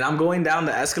 And then I'm going down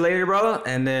the escalator, bro,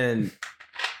 and then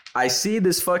I see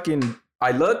this fucking. I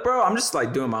look, bro. I'm just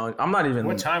like doing my own. I'm not even.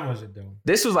 What time was it though?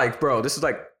 This was like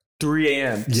 3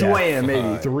 a.m., 2 a.m.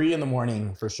 maybe. 3 in.the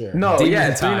morning for sure. No,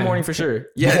 demon 3 a.m. for sure.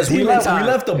 Yeah, because we left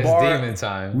the bar. Demon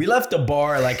time. We left the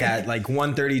bar like at like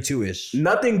 1:32 ish.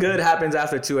 Nothing good happens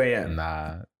after 2 a.m.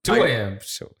 Nah, 2 a.m.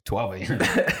 So 12 a.m.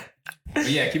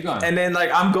 Yeah, keep going. And then like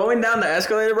I'm going down the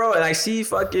escalator, bro, and I see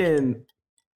fucking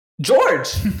George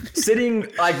sitting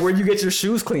like where you get your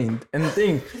shoes cleaned and the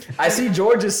thing. I see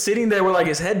George just sitting there with like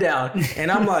his head down,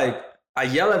 and I'm like, I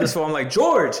yell at this fool. I'm like,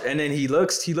 George, and then he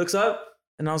looks up,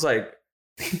 and I was like,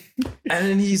 And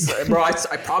then he's like, bro, I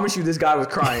promise you this guy was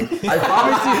crying. I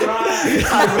promise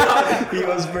you. He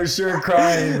was for sure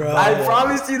crying, bro. I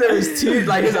promised you there was tears.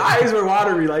 Like his eyes were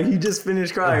watery. Like he just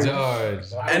finished crying. George.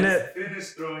 And then,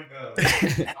 finished throwing up. I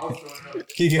was throwing up.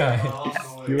 Keep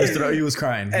going. He was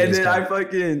crying. and then I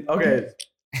fucking, okay.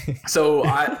 So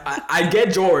I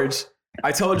get George.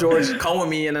 I tell George, come with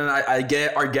me. And then I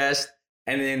get our guest.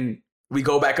 And then we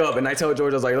go back up. And I tell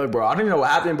George, I was like, look, bro, I don't even know what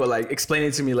happened, but like explain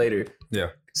it to me later. Yeah.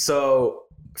 So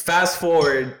fast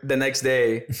forward the next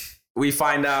day, we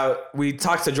find out, we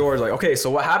talk to George like, okay, so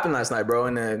what happened last night, bro?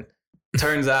 And then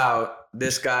turns out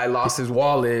this guy lost his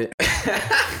wallet.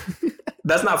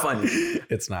 That's not funny.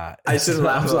 It's not. I shouldn't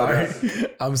laugh about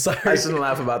that. I'm sorry. I shouldn't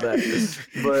laugh about that.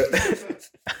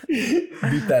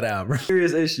 But beat that out, bro.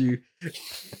 serious issue.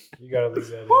 You gotta leave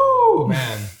that in. Woo,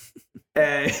 man.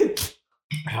 And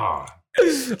Ah.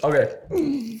 okay.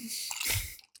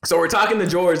 So we're talking to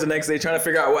George the next day, trying to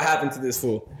figure out what happened to this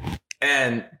fool.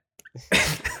 And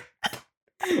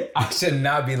I should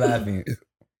not be laughing.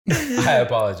 I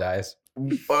apologize.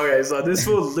 okay, so this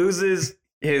fool loses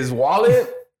his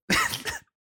wallet.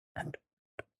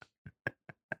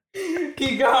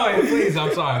 Keep going, please.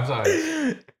 I'm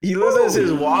sorry. He loses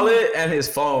his wallet and his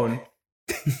phone.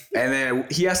 And then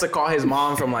he has to call his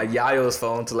mom from like Yayo's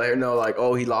phone to let her know like,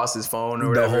 oh, he lost his phone or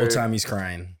whatever. The whole time he's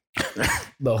crying.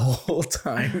 The whole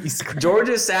time he's crying. George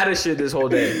is sad as shit this whole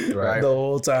day, right? The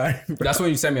whole time. That's when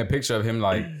you sent me a picture of him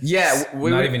like Yeah,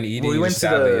 not even eating. We went just to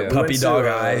sadly, the yeah. Puppy went dog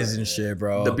to, eyes and shit,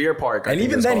 bro. the beer park. I And think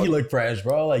even it's then, called. he looked fresh,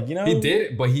 bro. Like, you know, He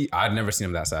did, but I'd never seen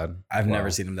him that sad. I've Wow. never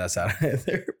seen him that sad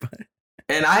either. But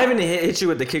And I haven't hit you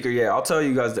with the kicker yet. I'll tell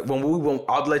you guys that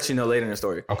I'll let you know later in the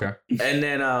story. Okay. And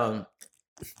then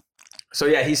so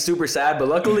yeah, he's super sad. But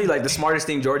luckily, like the smartest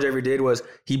thing George ever did was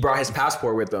he brought his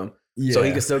passport with him, so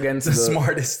he could still get into the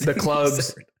smartest the thing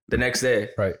clubs the next day.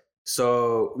 Right.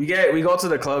 So we go to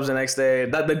the clubs the next day.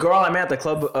 The girl I met at the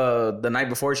club the night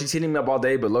before, she's hitting me up all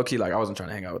day, but low key, like I wasn't trying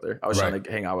to hang out with her. I was trying to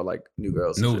hang out with like new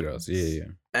girls. and New shit. girls. Yeah.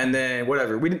 And then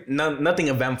whatever, nothing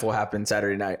eventful happened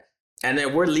Saturday night. And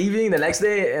then we're leaving the next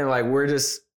day, and like we're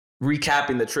just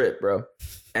recapping the trip, bro.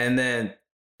 And then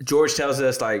George tells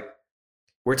us like,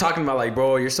 we're talking about like,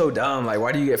 bro, you're so dumb. Like,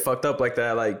 why do you get fucked up like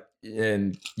that? Like,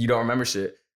 and you don't remember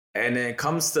shit. And then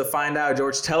comes to find out,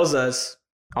 George tells us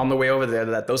on the way over there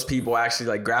that those people actually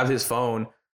like grabbed his phone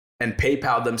and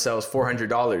PayPal'd themselves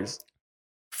 $400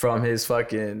 from his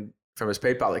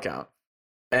PayPal account.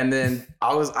 And then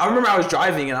I remember I was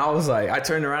driving and I was like, I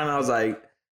turned around and I was like,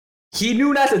 he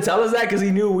knew not to tell us that because he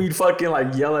knew we'd fucking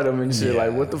like yell at him and shit. Yeah.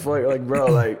 Like, what the fuck? Like, bro,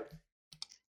 like.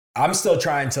 I'm still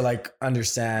trying to like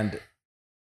understand.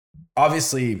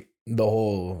 Obviously, the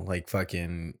whole like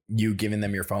fucking you giving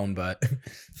them your phone, but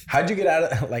how'd you get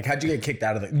kicked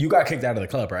out of the? You got kicked out of the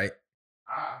club, right?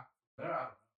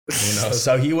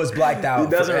 So he was blacked out.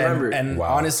 He doesn't remember. And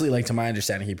Wow. honestly, like to my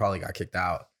understanding, he probably got kicked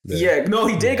out. Yeah, no,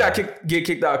 he did get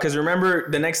kicked out because remember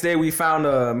the next day we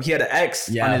found he had an X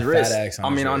on his wrist. X on I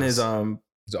his mean on wrist. his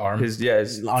His arm. his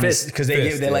fist, because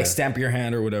they like stamp your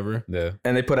hand or whatever. Yeah.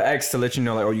 and they put an X to let you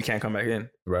know like, oh, you can't come back in.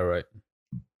 Right.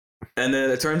 And then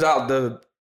it turns out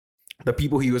the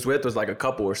people he was with was like a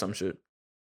couple or some shit,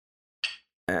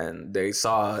 and they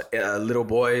saw a little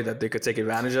boy that they could take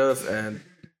advantage of, and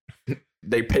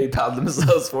they PayPal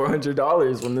themselves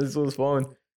 $400 when this was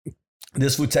phone.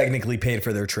 This would technically paid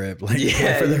for their trip. Like,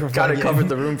 Yeah, for their got it fucking- covered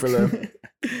the room for them.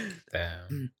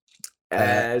 Damn.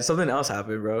 And something else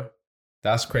happened, bro.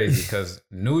 That's crazy because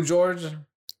New George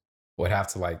would have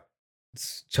to like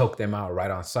choke them out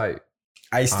right on site.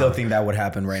 I still think that would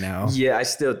happen right now. Yeah, I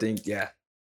still think You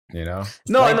know?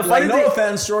 No, Like, and the funny no thing,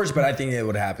 offense, George, but I think it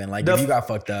would happen. Like The- if you got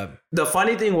fucked up. the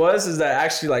funny thing is that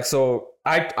actually like so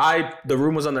I the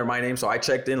room was under my name, so I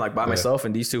checked in like by myself,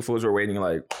 and these two fools were waiting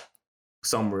like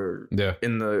somewhere Yeah.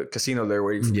 in the casino there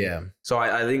waiting for me. Yeah. So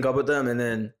I link up with them, and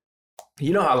then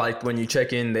you know how like when you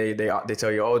check in, they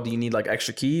tell you, oh, do you need like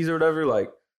extra keys or whatever? Like,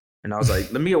 and I was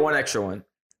like, let me get one extra one.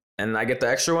 And I get the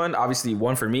extra one, obviously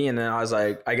one for me, and then I was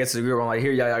like, I get to the group, I'm like,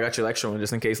 here, yeah, I got you the extra one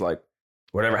just in case like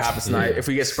whatever happens tonight. Yeah. If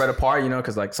we get spread apart, you know,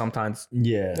 because like sometimes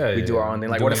Yeah. we do our own thing.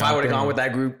 Like, Do what if your I own would have thing. gone with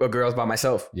that group of girls by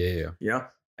myself? Yeah. You know?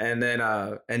 And then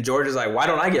and George is like, why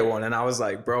don't I get one? And I was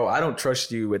like, bro, I don't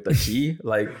trust you with the key.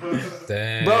 Like,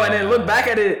 Damn. bro, and then look back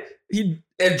at it.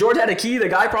 If George had a key, the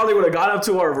guy probably would have got up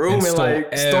to our room and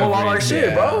like stole all our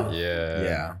shit, bro. Yeah.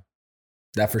 Yeah.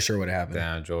 That for sure would have happened.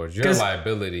 Damn, George. You're a 'Cause-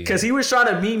 liability. Because he was trying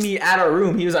to meet me at our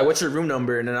room. He was like, what's your room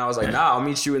number? And then I was like, nah, I'll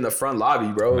meet you in the front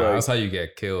lobby, bro. Nah, Like, that's how you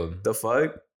get killed the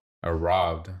fuck? or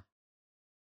robbed.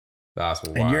 That's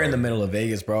wild. And you're in the middle of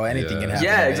Vegas, bro. Anything can happen.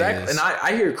 Yeah, in exactly. Vegas. And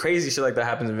I hear crazy shit like that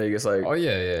happens in Vegas. Like, Oh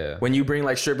yeah. when you bring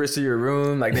like strippers to your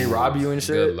room, like they rob you and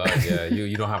shit. Good luck. Yeah,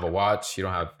 you don't have a watch. You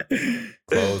don't have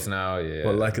clothes now. Yeah.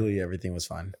 Well, luckily everything was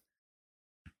fine.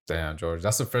 Damn, George.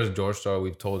 That's the first George story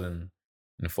we've told in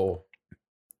full.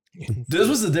 This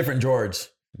was a different George.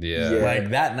 Yeah. Yeah. Like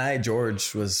that night,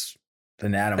 George was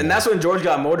an animal. And that's when George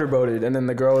got motorboated, and then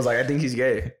the girl was like, "I think he's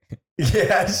gay."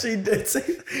 yeah, she did say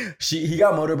he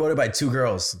got motorboated by 2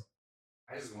 girls.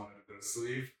 I just wanted to go to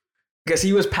sleep. Because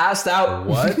he was passed out.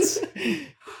 What?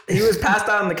 He was passed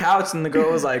out on the couch, and the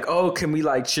girl was like, "Oh, can we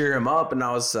like cheer him up?" And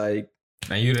I was like,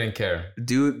 And you didn't care.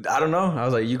 "Dude, I don't know." I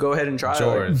was like, "You go ahead and try."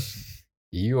 George,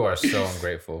 you are so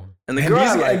ungrateful. And the And girl, these,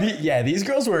 had, like, these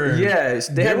girls were. yeah,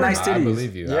 they had were- nice I titties.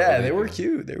 believe you. I Yeah, believe they were you.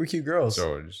 cute. They were cute girls.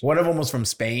 George. One of them was from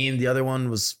Spain. The other one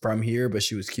was from here, but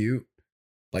she was cute.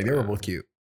 Like they were both cute.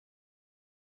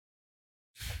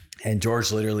 And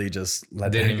George literally just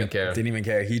let Didn't that even go- care. Didn't even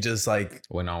care. He just like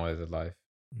Went on with his life.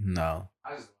 no.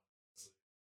 I just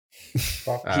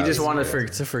Fuck. He just Ah, wanted yeah.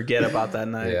 to forget about that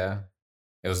night. Yeah.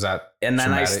 It was that. And that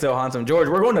night traumatic. still haunts him. George,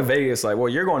 we're going to Vegas. Like, well,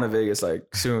 you're going to Vegas like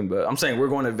soon, but I'm saying we're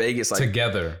going to Vegas like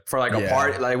Together. for like a Yeah.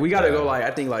 party. Like, we got to Yeah. go like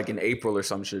I think like in April or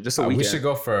some shit. Just a weekend. We should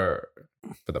go for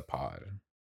the pod.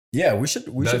 Yeah, we should.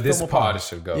 We should This film a pod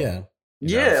should go. Yeah, You know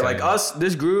what Yeah, I'm like saying? us,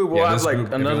 this group. We'll Yeah, have this like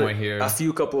group, everyone another here. a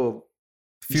few couple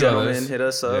Few gentlemen others. hit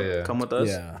us up. Yeah. Come with us.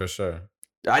 yeah. For sure.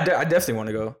 I definitely want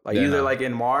to go. Like Yeah, either no. like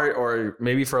in March or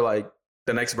maybe for like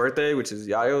the next birthday, which is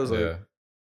Yayo's like Yeah.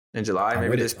 in July. I'm Maybe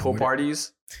with there's it. pool I'm with it.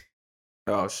 parties.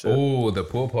 Oh shit. Oh, the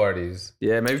pool parties.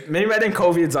 Yeah, maybe by then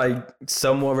COVID's like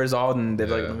somewhat resolved and they've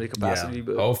like Yeah. limited capacity.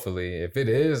 But Hopefully, if it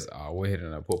is, we're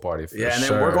hitting a pool party for yeah, and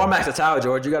sure. then we're going back to Tower,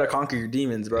 George. You got to conquer your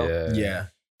demons, bro. Yeah. Yeah,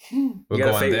 We're You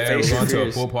gotta going there. face We're your going to a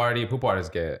fears. pool party. Pool parties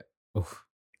get,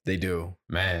 they do.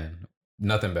 man,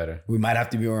 nothing better. We might have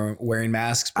to be wearing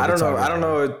masks. But I don't it's know. all I good. don't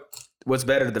know what's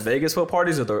better, the Vegas pool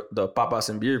parties or the papas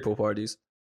and beer pool parties.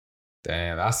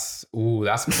 Damn, that's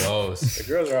close. The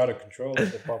girls are out of control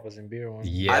at the Papas and Beer one.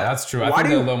 Yeah, I- that's true. I why think do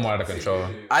they're a you- little more out of control.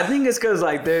 I think it's because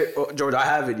like they're George. I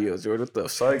have videos, George. What the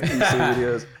fuck? You see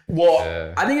videos? Well,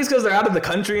 Yeah. I think it's because they're out of the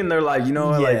country and they're like, you know,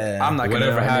 like Yeah. I'm not gonna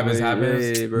Whatever know happens, anyway.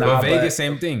 happens. Yeah, bro. Nah, But but- Vegas,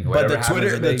 same thing. but Whatever the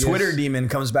happens in Vegas. Twitter demon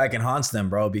comes back and haunts them,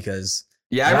 bro. Because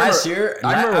Yeah, I last remember, year, I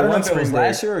remember don't know one if it was spring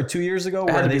last break. year or 2 years ago,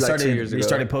 It had where to they be like 2 started. years They ago.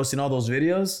 started posting all those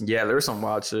videos. Yeah, there was some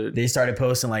wild shit. They started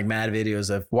posting like mad videos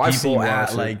of Well, I've seen people wild at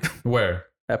shit. like Where?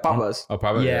 At Papas. Oh,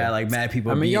 probably. yeah, like mad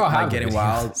people. I mean, being, y'all like have getting videos.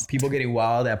 wild. People getting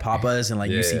wild at Papas, and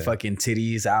like you see Yeah. fucking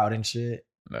titties out and shit.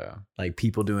 Yeah, Like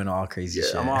people doing all crazy Yeah,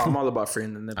 shit. I'm all about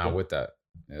freeing the nipple. I'm with that.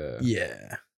 Yeah.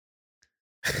 yeah,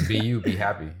 Be you, be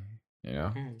happy. You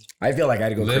know, I feel like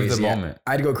I'd go live crazy. the moment.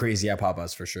 I'd go crazy at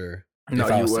Papas for sure. No,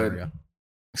 if I you was would. single.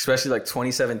 Especially like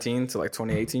 2017 to like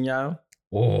 2018, y'all.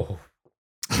 Oh,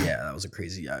 Yeah, that was a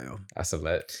crazy yayo. that's a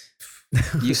let.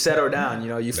 You settled down, you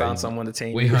know, you Baby. found someone to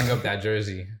tame We you. hung up that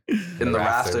jersey In the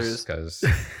rafters. because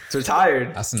It's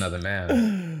retired. that's another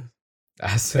man.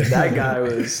 That's That guy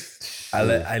was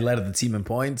I led the team in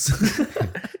points.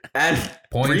 and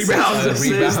points, rebounds,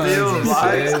 assists, steals,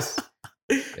 blocks. assists.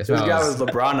 This guy was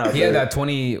LeBron out He there. had that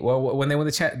 20. Well, when they won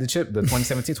the chip, the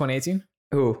 2017, 2018.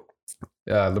 Who?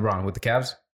 LeBron with the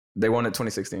Cavs. They won in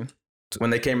 2016. When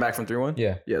they came back from 3-1?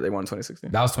 Yeah, Yeah, they won in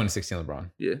 2016. that was 2016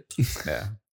 LeBron. Yeah. Yeah,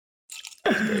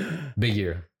 big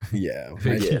year. yeah,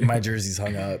 Yeah. my jersey's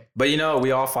hung up. But you know,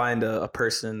 we all find a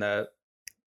person that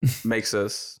makes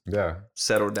us Yeah,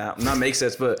 settle down. Not makes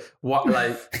us, but what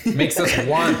like makes us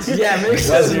want. yeah, makes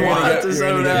Well, us you're gonna want get- to you're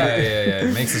settle gonna down. Yeah.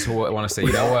 It makes us want to say,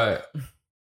 you know what?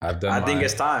 I've done. I think my-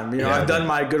 it's time. You know, Yeah. I've done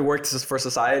my good work for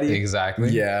society. exactly.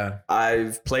 Yeah,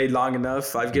 I've played long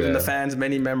enough. I've given Yeah. the fans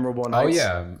many memorable Oh nights.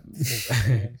 yeah,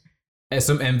 and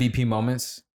some MVP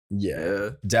moments. yeah, Yeah.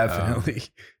 definitely.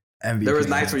 MVP There was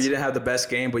nights where moments. you didn't have the best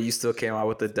game, but you still came out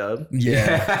with the dub.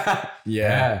 Yeah,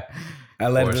 yeah. I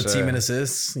led For the sure. team in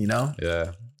assists. You know.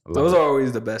 yeah. Those are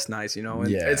always the best nights, you know. When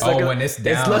Yeah. it's Oh, looking, when it's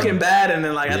down. it's looking bad, and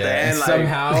then like at the Yeah, end, and like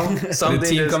somehow something the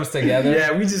team just- comes together.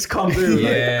 yeah, we just come through.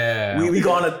 Like, Yeah. we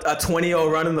go on a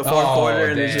 20-0 run in the fourth Oh, quarter,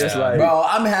 and it's just damn. like, Bro,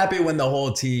 I'm happy when the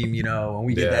whole team, you know, when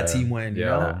we get that Yeah. team win, you Yeah.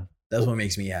 know, that's what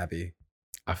makes me happy.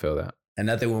 I feel that. And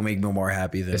nothing will make me more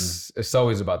happy than, It's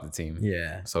always about the team.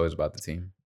 yeah. It's always about the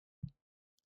team.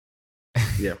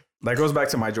 that goes back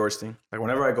to my George thing. Like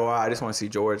whenever I go out, I just want to see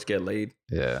George get laid.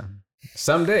 Yeah.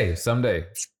 Someday. Someday.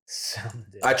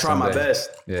 I try my Someday. best.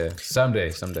 Yeah.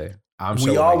 Someday. I'm sure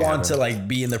We we'll all make it want to happen. like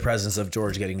be in the presence of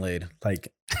George getting laid.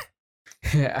 Like,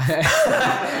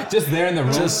 just there in the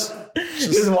room. Just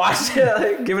watch it,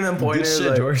 like giving them good pointers. shit,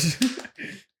 like, George.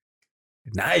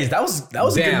 Nice. That was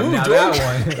a good Damn, move, now George.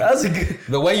 that one. That was a good.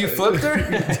 The way you flipped her,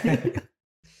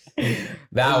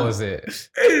 that was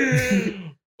it.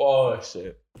 Oh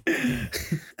shit.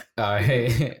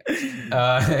 Hey,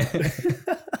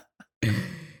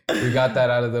 we got that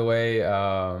out of the way.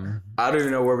 I don't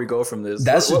even know where we go from this.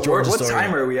 That's what, just Jorge what Story.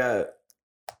 time are we at?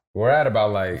 We're at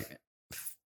about like,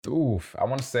 I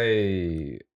want to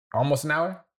say almost an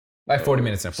hour, like 40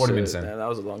 minutes in. 40 minutes in. Man, that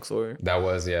was a long story. That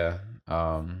was, yeah.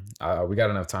 We got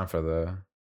enough time for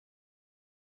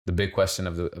the big question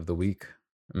of the week: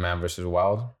 man versus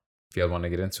wild. If you guys want to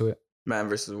get into it. Man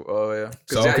versus yeah.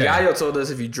 So, Because okay. Yayo told us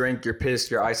if you drink your piss,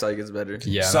 your eyesight gets better.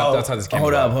 Yeah, So that's how this came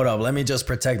hold about. up. Let me just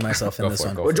protect myself in Go this for it,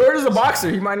 one. go Well, for it. George is a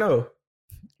boxer. He might know.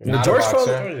 Not George a Foreman-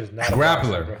 boxer, George is not a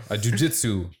grappler, boxer, a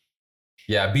jujitsu.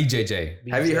 Yeah, BJJ.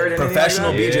 bro. Have you heard anything Professional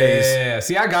like that? BJs. Yeah,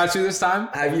 see, I got you this time.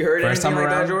 Have you heard First anything time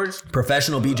like around? that, George?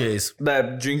 Professional BJs.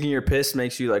 That drinking your piss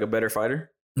makes you like a better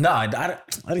fighter? No, I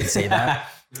didn't say that.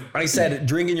 I said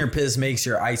drinking your piss makes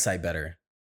your eyesight better.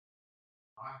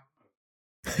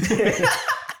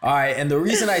 All right, and the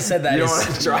reason I said that You is don't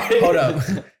want to try it? hold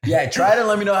up. Yeah, try it and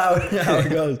let me know how it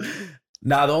goes.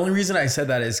 Now, the only reason I said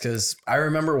that is because I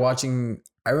remember watching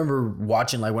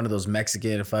like one of those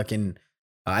Mexican fucking.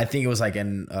 I think it was like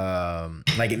an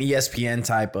ESPN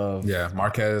type of Yeah,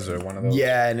 Marquez or one of those.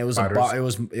 yeah, and it was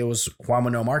fighters. it was Juan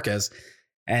Manuel Marquez,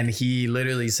 and he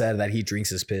literally said that he drinks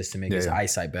his piss to make his Yeah.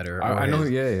 eyesight better. I or know.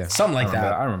 his- Yeah. something like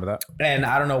that. I remember that. And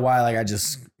I don't know why, like I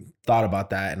just thought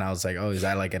about that, and I was like, oh, is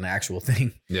that like an actual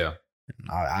thing? Yeah.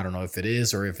 I don't know if it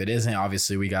is or if it isn't.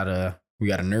 Obviously, we got a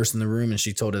nurse in the room, and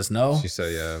she told us no. She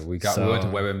said, yeah, we went to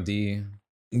So- WebMD.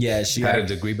 Yeah, she Had a had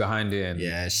degree behind it, and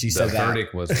yeah, she the said that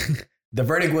verdict was the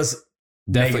verdict was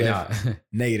definitely Negative. not.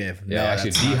 negative. Yeah, No, actually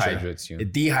that's not true. dehydrates you.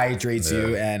 It dehydrates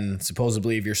you, Yeah. and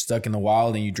supposedly, if you're stuck in the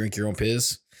wild and you drink your own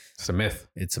piss, It's a myth.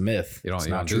 it's a myth. You It's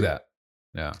don't not do true. that.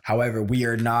 Yeah. However, we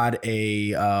are not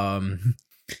a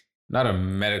Not a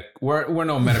medic. We're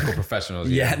no medical professionals.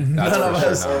 yeah, That's none for of sure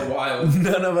us not. wild.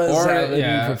 none of us Or, have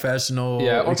yeah. any professional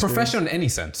Yeah, or experience professional in any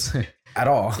sense. at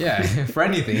all. Yeah, for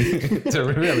anything to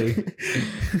really.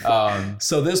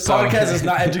 So this So- podcast is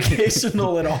not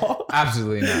educational at all.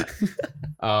 Absolutely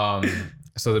not.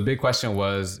 So the big question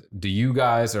was, do you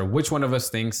guys or which one of us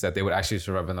thinks that they would actually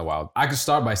survive in the wild? I could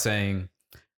start by saying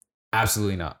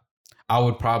absolutely not. I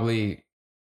would probably,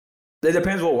 It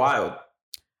depends what wild.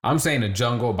 I'm saying a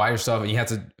jungle by yourself and you have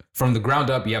to, from the ground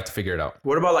up, you have to figure it out.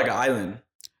 What about like an island?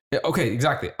 Yeah, okay,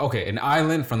 exactly. Okay, an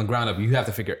island from the ground up, you have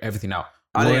to figure everything out.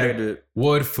 I think I could do it.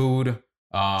 Wood, food,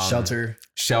 Shelter.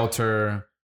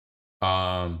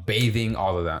 bathing,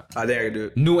 all of that. I think I could do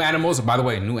it. New animals, by the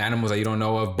way, new animals that you don't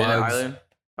know of, In an bugs. island?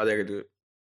 I think I could do it.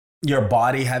 Your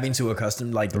body having to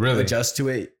Really? adjust to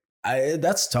it.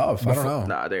 That's tough. I don't know.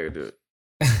 Nah, I think I could do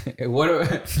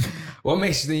it. What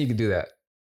makes you think you could do that?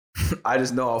 I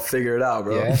just know I'll figure it out,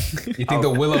 bro. Yeah. You think the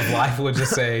will of life would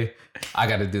just say, I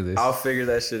got to do this? I'll figure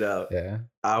that shit out. Yeah.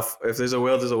 If there's a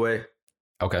will, there's a way.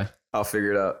 Okay. I'll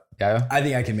figure it out. Yeah. I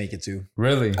think I can make it too.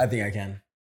 Really? I think I can.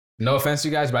 No offense to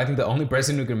you guys, but I think the only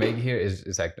person who can make it here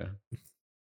is Hector.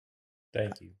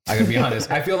 Thank you. I can be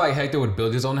honest. I feel like Hector would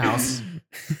build his own house,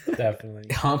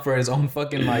 Definitely. hunt for his own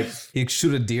fucking, like, he'd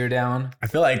shoot a deer down. I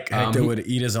feel like Hector he- would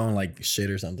eat his own like shit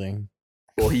or something.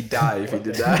 Well, he'd die if he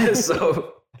did that.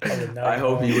 So I would not I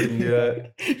hope he wouldn't do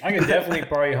that. I could definitely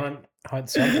probably hunt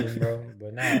something, bro,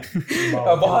 but not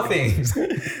Of all things.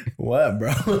 What,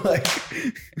 bro? Like,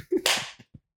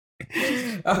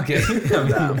 Okay.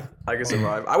 Nah, I can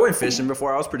survive. I went fishing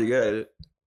before. I was pretty good at it.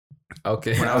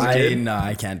 Okay. When I was a kid. no,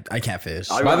 I can't. I can't fish.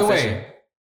 I By the went way, fishing.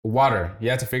 water. You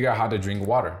have to figure out how to drink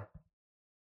water.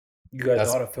 You guys That's-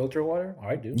 know how to filter water?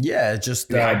 I do. Yeah,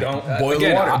 just Yeah, I don't- boil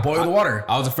again, the water. I- boil the water.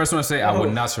 I was the first one to say I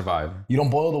would not survive. You don't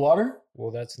boil the water?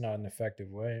 Well, that's not an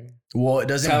effective way. Well, it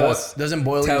doesn't. Tell us. Doesn't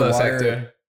boiling Tell the us, water.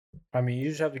 Hector. I mean, you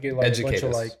just have to get like a Educate bunch of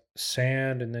us. like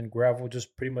sand and then gravel,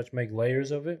 just pretty much make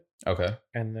layers of it, Okay.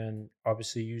 and then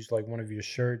obviously use like one of your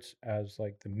shirts as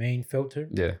like the main filter,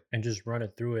 Yeah. and just run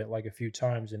it through it like a few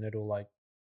times, and it'll like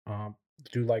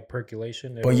do like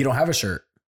percolation. But you don't have a shirt.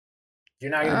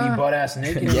 You're not gonna be butt ass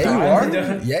naked. Yeah, you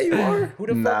are. Yeah, you are. Who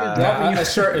the Nah. fuck is dropping A you?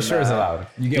 shirt is Nah. allowed.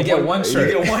 You get one shirt.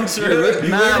 You get one shirt. You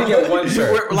literally get one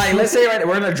shirt. Like, let's say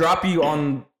we're gonna drop you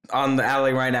on the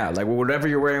alley right now. Like, whatever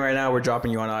you're wearing right now, we're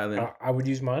dropping you on island. I would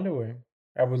use my underwear.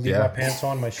 I would leave Yeah. my pants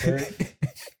on, my shirt,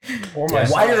 or my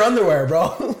Why your socks. underwear,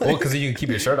 bro? Well, because you can keep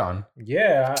your shirt on.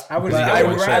 Yeah, I would. But you I'd get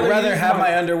one shirt. rather use have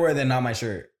my underwear than not my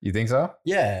shirt. You think so?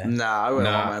 Yeah. Nah, I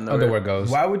wouldn't want my Nah, underwear. underwear goes.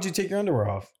 Why would you take your underwear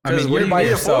off? I mean, 'Cause what you're do by you need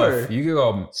it yourself. for? You could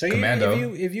go So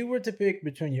commando. if you were to pick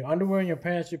between your underwear and your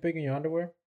pants, you're picking your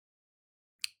underwear.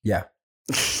 Yeah.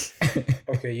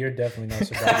 Okay, you're definitely not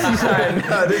surviving.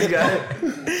 No, this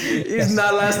guy, he's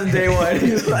not lasting day one.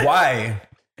 He's like, Why?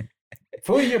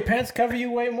 Fool, your pants cover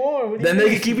you way more. What do then you they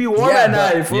mean? can keep you warm Yeah, at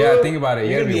but- night. Fool. Yeah, think about it.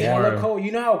 You You're gotta gonna be be hella warm. cold.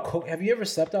 You know how cold? Have you ever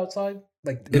slept outside?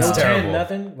 Like It's no terrible. tent,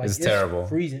 nothing. Like It's terrible.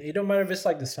 freezing. It don't matter if it's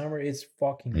like the summer. It's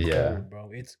fucking Yeah. cold, bro.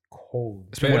 It's cold.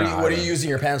 Especially What on are you island. using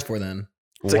your pants for then?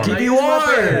 to Warm. keep I you use my warm.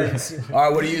 pants All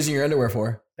right, what are you using your underwear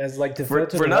for? as like to For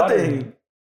filter for the water. nothing.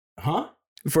 Huh?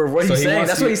 For what So he's he saying. wants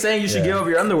That's you- what he's saying. You should Yeah. give up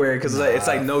your underwear because it's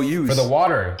like no use. For the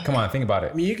water. Come on, think about I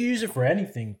it. mean, you can use it for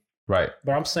anything, Right.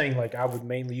 but I'm saying like I would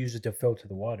mainly use it to filter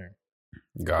the water.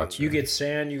 Gotcha. You get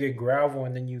sand, you get gravel,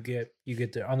 and then you get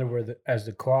the underwear as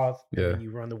the cloth. Yeah. And you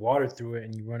run the water through it,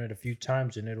 and you run it a few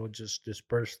times, and it'll just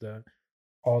disperse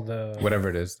all the whatever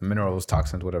it is, the minerals,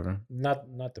 toxins, whatever. not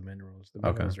the minerals. The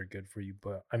Okay. minerals are good for you,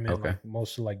 but I mean Okay. like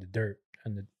most of like the dirt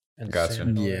and the Gotcha. sand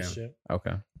and all Yeah. that shit.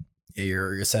 Okay. Yeah,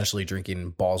 you're essentially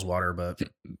drinking balls water, but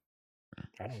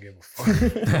I don't give a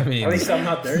fuck. I mean- at least I'm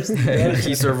not thirsty. bro.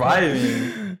 He's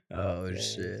surviving. oh Yeah.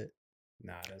 shit.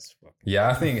 Nah, that's fucking. Yeah,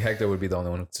 I think Hector would be the only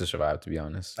one to survive, to be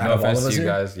honest. Out No of all offense of to us you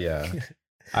here? guys. Yeah.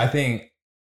 I think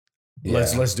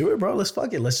Let's do it, bro. Let's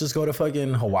fuck it. Let's just go to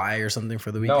fucking Hawaii or something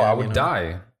for the weekend. No, I you would know?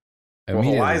 die. Well,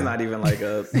 Immediately. Hawaii's not even like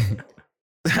a.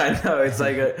 I know it's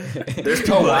like a. There's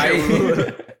people Hawaii.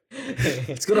 Hawaii.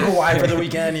 Let's go to Hawaii for the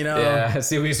weekend, you know. Yeah,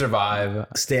 see if we survive.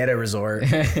 Stay at a resort.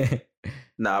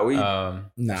 Nah, we. Nah.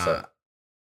 So-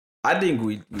 I think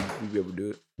we'd be able to do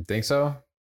it. You think so?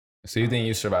 So you think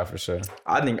you survive for sure?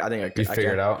 I think I could. You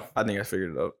figure it out? I think I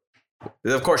figured it out.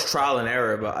 There's of course trial and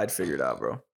error, but I'd figure it out,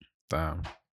 bro. Damn.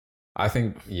 I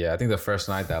think the first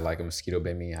night that like a mosquito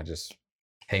bit me, I just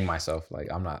hang myself.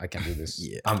 Like I can't do this.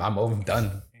 Yeah. I'm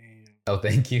done. Oh,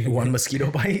 thank you. One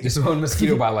mosquito bite. Just one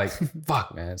mosquito bite. Like,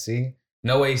 fuck, man. See?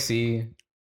 No AC.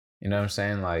 You know what I'm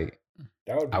saying? Like,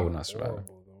 That would be I would not survive.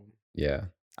 horrible, though. yeah.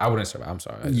 I wouldn't survive. I'm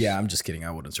sorry. Yeah, I'm just kidding. I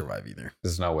wouldn't survive either.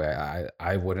 There's no way.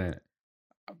 I wouldn't.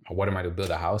 What am I to build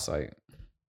a house? Like,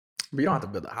 But you don't have to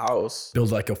build a house.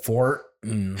 Build like a fort.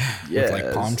 Yeah, with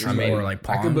like palm it's- trees I mean, or like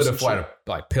palms. I could build a and fort shit. out of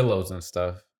like pillows and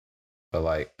stuff. But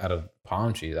like out of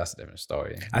palm trees, that's a different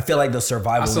story. I feel like the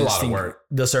survival That's a lot of instinct. work.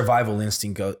 The survival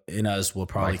instinct in us will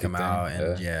probably Like come it then, out,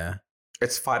 and yeah.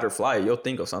 It's fight or flight. You'll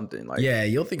think of something like. yeah,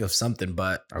 you'll think of something.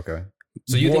 But Okay.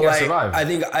 So you think well, I like, survive? I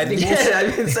think. Yeah, we'll- I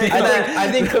didn't say I that. think-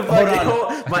 I think- The hold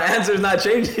fucking on. my answer's not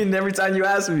changing every time you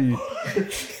ask me.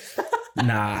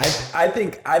 Nah, I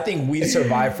think we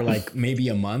survive for like maybe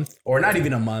a month, or not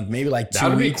even a month, maybe like 2 that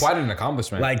would be weeks. quite an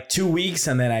accomplishment. Like 2 weeks,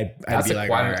 and then I'd That's be a like,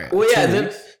 quite- all right. Well, yeah, 2 then,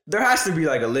 weeks. there has to be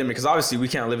like a limit because obviously we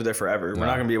can't live there forever. We're No.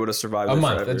 not gonna be able to survive a there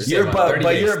month. forever. Let's say You're- a month. but- 30 but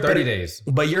days. you're- 30 days.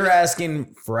 But you're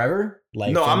asking forever?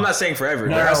 Like No, from- I'm not saying forever.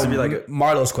 No, there has to be like a.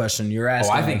 Marlo's question. You're Oh,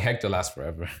 asking. I think like, Hector lasts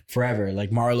forever. forever.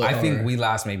 Like Marlo. I think or- we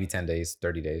last maybe 10 days,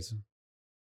 30 days.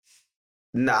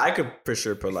 Nah, I could for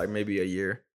sure put like maybe a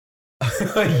year.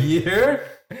 A year?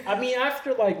 I mean,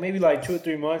 after like maybe like 2 or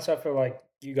 3 months, I feel like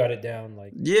you got it down.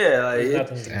 Like Yeah, like there's it,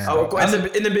 nothing. Damn. oh,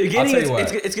 in the beginning, tell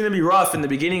you it's gonna be rough. In the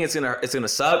beginning, it's gonna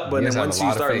suck. But You then guys have once a you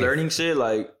lot of start faith. learning shit,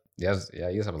 like Yes, yeah,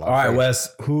 you guys have a lot All right, of faith.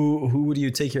 Wes. Who would you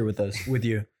take here with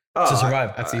you? oh, To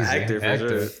survive. That's easy. Hector for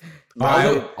Hector. sure. All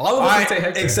right, all of us can take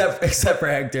Hector. except for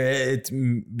Hector. It's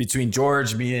between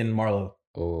George, me, and Marlo.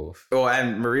 Oh, Oh,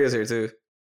 and Maria's here too.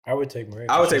 I would take Maria.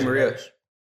 I would 'cause take she's a Maria. nurse.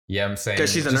 yeah, I'm saying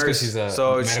 'Cause she's a just nurse, she's a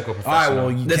so it's- medical All right, professional.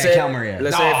 well, you Let's can't say- count Maria.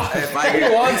 Let's No. say if I I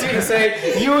get, want you to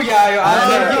say you guy. I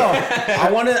don't know.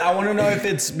 I want to know if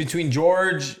it's between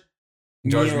George,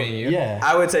 George, or- me, and you? Yeah,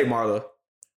 I would take Marlo.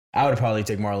 I would probably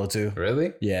take Marlo too.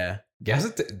 Really? Yeah, Guess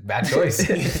it's a bad choice.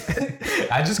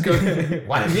 I just couldn't.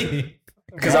 Why me?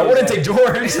 because I wouldn't take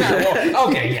George. Well,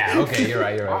 okay, yeah, okay, you're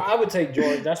right, you're right. I would take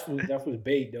George. That's was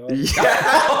bait, dog.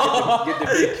 Yeah. Get the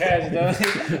big cash,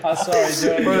 dog. I'm sorry,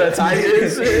 George. For the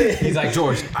Tigers. He's like,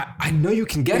 George, I know you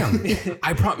can get him.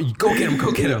 I promise. Go get him.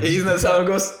 Go get him. He's not telling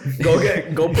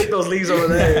him go pick those leaves over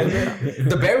there.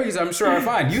 The berries, I'm sure, are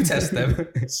fine. You test them.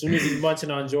 As soon as he's munching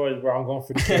on George, bro, I'm going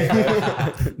for the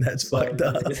cash. That's fucked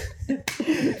up.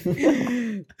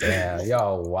 Yeah,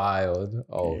 y'all wild.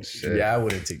 Oh shit. Yeah, I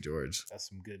wouldn't take George. That's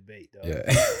some good bait, dog. Yeah.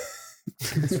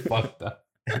 It's fucked up.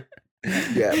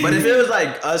 Yeah, but if it was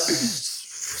like us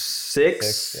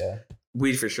six, Yeah.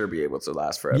 we'd for sure be able to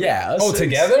last forever. Yeah. us Oh, six.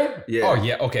 together? Yeah. Oh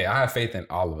yeah. Okay, I have faith in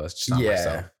all of us, just not Yeah.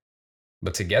 myself.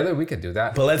 But together we could do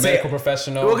that. But let's say- medical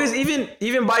professional. Well, because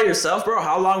even by yourself, bro,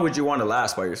 how long would you want to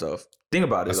last by yourself? Think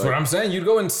about it. That's like, what I'm saying. You'd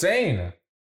go insane.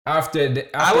 After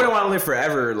I wouldn't want to live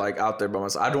forever, like out there by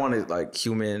myself. I'd want to like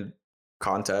human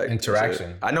contact, and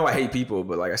Interaction. shit. I know I hate people,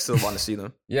 but like I still want to see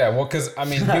them. Yeah, well, because I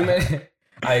mean, human.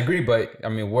 I agree, but I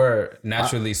mean, we're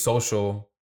naturally social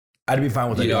I'd be fine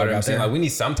with a You know dog what I'm out saying? there. Like we need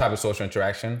some type of social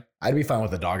interaction. I'd be fine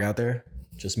with a dog out there.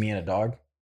 Just me and a dog.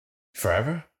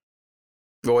 Forever?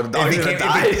 Well, the dog's If it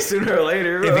gonna came- die sooner or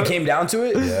later. If bro. it came down to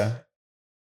it, Yeah.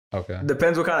 Okay.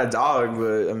 Depends what kind of dog,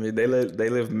 but I mean, they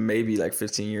live maybe like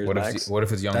 15 years What max.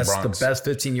 if it's young that's Bronx? the best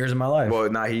 15 years of my life. Well,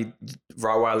 nah,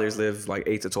 Rottweilers live like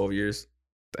 8 to 12 years.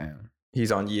 Damn.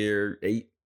 He's on year 8.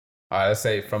 All right, let's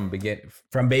say from beginning.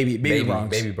 From baby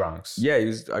Bronx. Baby Bronx. Yeah,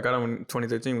 I got him in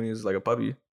 2013 when he was like a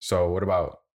puppy. So what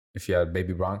about if you had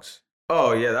baby Bronx?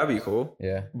 Oh yeah, that'd be cool.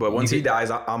 Yeah. But once You he could- dies,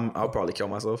 I'll probably kill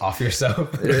myself. Off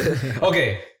yourself. Yeah.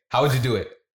 Okay. How would you do it?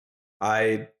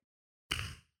 I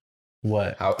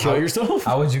What? How- Kill how- yourself?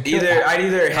 How would you kill? I'd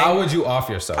either hang, How would you off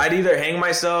yourself? I'd either hang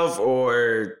myself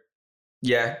or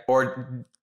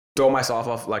throw myself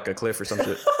off like a cliff or some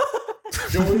shit.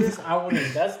 Jordan, I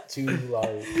wouldn't. That's too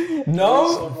like. No?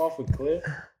 Yourself off a cliff.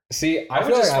 See, I would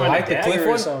feel like just I find a like the dagger cliff or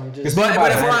one. something, just- Because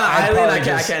But if we're on an I'd island, probably I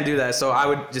just- can't do that. So I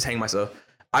would just hang myself.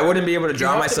 I wouldn't be able to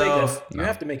drown You have to make myself. You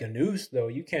have to make a noose though.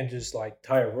 You can't just like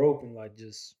tie a rope and like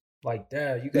just like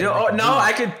that. You You know, gotta make a no, noose.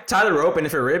 I could tie the rope, and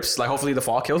if it rips, like hopefully the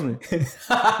fall kills me.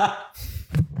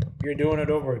 You're doing it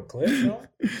over a cliff, no?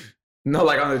 No,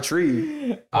 like on the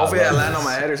tree. Hopefully I land on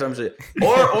my head or some shit.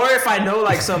 Or if I know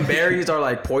like some berries are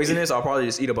like poisonous, I'll probably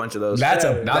just eat a bunch of those. That's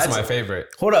That's my favorite.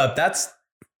 Hold up. That's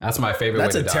My favorite.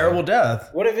 that's way a to die. terrible death.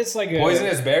 What if it's like a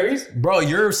Poisonous berries? Bro,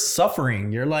 you're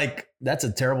suffering. You're like, that's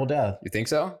a terrible death. You think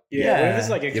so? Yeah, what if Yeah. it's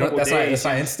like a You know, couple that's days?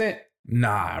 not instant.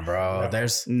 Nah, bro. No.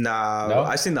 There's Nah, No?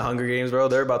 I seen the Hunger Games, bro.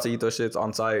 They're about to eat those shits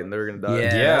on site, and they're gonna die. Yeah.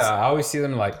 Yeah, that's- I always see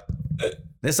them like.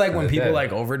 it's like when They're people dead.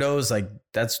 like overdose, like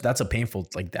that's a painful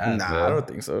like that. Nah, Yeah. I don't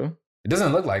think so. It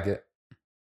doesn't look like it.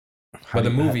 How But the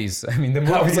do you- movies, I mean, the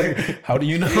How, movies. how do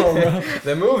you know, bro?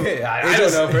 The movie, I don't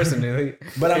just- know personally.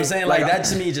 But I'm saying like Like, that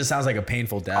to me just sounds like a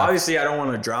painful death. Obviously, I don't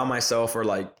want to drown myself or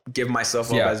like give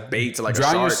myself up Yeah. as bait to like Drown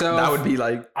a shark. yourself. That would be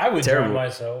like. I would Terrible. drown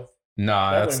myself.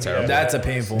 Nah, That that's wouldn't be terrible. That's a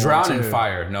painful Drown one in too.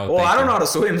 fire. No. Well, thank I don't you. know how to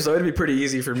swim, so it'd be pretty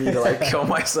easy for me to like kill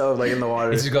myself like in the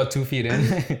water. You just go 2 feet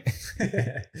in.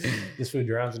 This food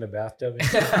drowns in a bathtub.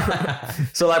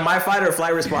 So like my fight or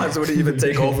flight response wouldn't even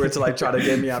take over to like try to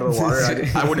get me out of the water.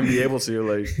 I wouldn't be able to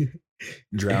like.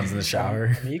 Drowns in the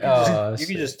shower. I mean, you Oh, could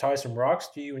just tie some rocks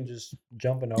to you and just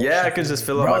jump in the Yeah, I ocean. could just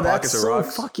fill up Bro, my that's pockets of so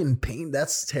rocks. fucking pain.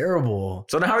 That's terrible.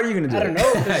 So then how are you gonna do I it? don't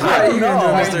know. 'cause Yeah, I you don't gonna do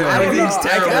know. it, Mr. I don't Everything's know.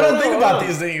 terrible. I don't think about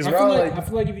these things, I bro. feel like, Like, I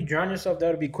feel like if you drown yourself,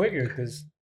 that would be quicker because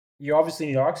you obviously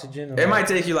need oxygen. And It like, might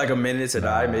take you like a minute to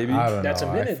die, maybe. I don't That's know.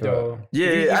 a I minute feel- though. Yeah,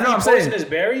 If you- yeah, I if know you what I'm saying. poisonous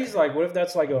berries, like what if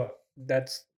that's like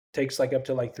takes like up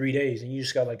to like 3 days and you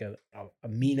just got like a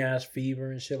mean ass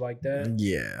fever and shit like that.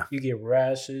 yeah. You get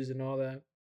rashes and all that.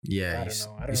 Yeah. I You, don't know. I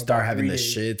don't you know start about having 3 the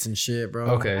days. shits and shit, bro.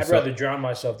 Okay, I'd so, rather drown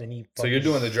myself than eat. so you're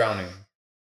doing the drowning.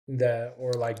 that,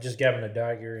 or like just grabbing a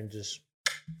dagger and just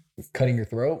Cutting your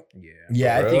throat. yeah.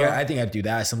 Yeah, For real? I think I'd do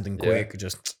that. Something Yeah. quick.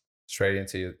 Just Straight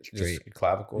into your, just Straight. your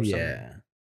clavicle or something. yeah.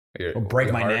 Your- Or break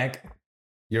your my heart. neck.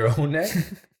 Your own neck?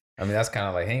 I mean, that's kind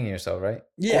of like hanging yourself, right?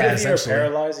 Yeah, What if you're essentially.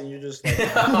 paralyzed and you're just like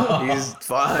He's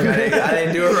fine. I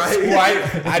didn't do it right.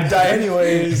 Well, I'd die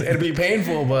anyways. It'd be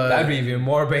painful, but That'd be even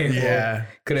more painful. yeah.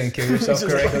 Couldn't kill yourself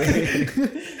correctly.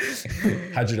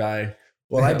 How'd you die?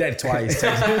 Well, I died twice.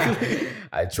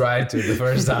 I tried to the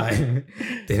first time.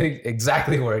 Didn't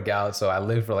exactly work out, so I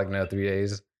lived for like another 3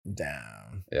 days.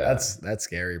 Damn. Yeah. That's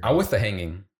scary. Bro. I'm with the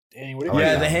hanging. dang, what if I like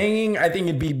yeah, that. the hanging. I think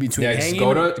it'd be between Yeah, just hanging.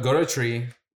 go to a tree.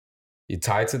 You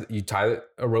tie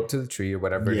a rope to the tree or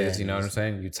whatever it Yeah, is. You know what I'm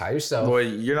saying? You tie yourself. Boy,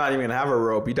 you're not even gonna have a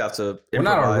rope. You'd have to Well,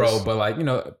 not a improvise. rope, but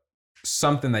like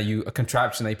something a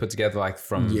contraption that you put together like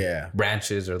from Yeah.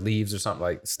 branches or leaves or something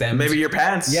like stems. Maybe your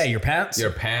pants. Yeah, your pants.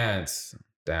 your pants.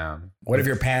 Damn. What if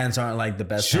your pants aren't like the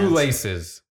best? pants?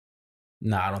 Shoelaces?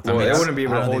 No, I don't think. Well, they that's- wouldn't be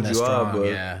able I to don't hold think you that's up, strong, but-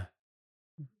 yeah.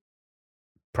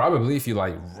 Probably if you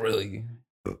like really,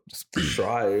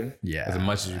 tried. Yeah, As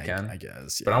much as you can. I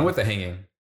guess. but I'm with the hanging.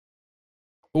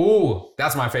 Ooh,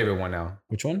 that's my favorite one now.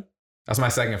 which one? That's my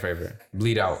second favorite.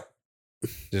 Bleed out.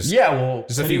 Just Yeah, well,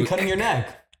 just a cutting, few- cutting your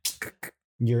neck.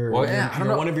 Your, Well, yeah, I don't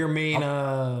know. one of your main.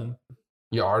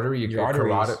 your artery, your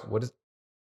arteries. carotid. What is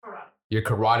your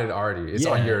carotid artery? It's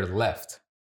on Yeah. your left.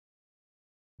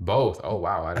 Both. Oh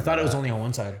wow. I didn't thought know it was that. only on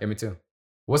one side. Yeah, me too.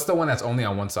 What's the one that's only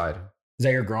on one side? Is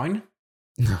that your groin?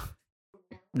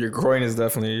 Your groin is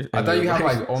definitely. I thought you have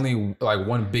like only like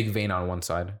one big vein on one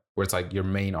side where it's like your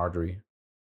main artery.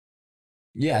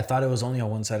 Yeah, I thought it was only on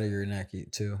one side of your neck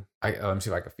too. Let me see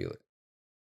if I can feel it.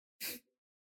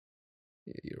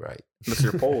 Yeah, you're right. That's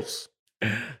your pulse.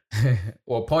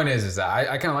 Well, point is that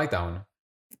I kind of like that one.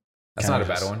 That's Kinda not a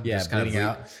bad just- one. Yeah, Just kinda bleeding bleed.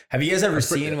 out. Have you guys ever That's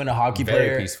pretty- seen when a hockey Very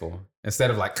player? peaceful. Instead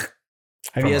of like, Have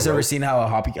from you a guys ever rope. seen how a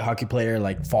hockey player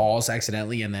like falls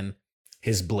accidentally and then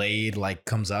his blade like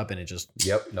comes up and it just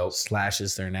Nope.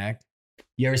 slashes their neck.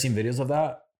 You ever seen videos of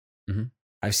that? Mhm.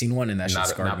 I've seen one and that shit Not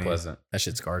scarred me. pleasant. That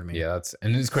shit scarred me. Yeah,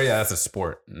 and it's crazy. That's a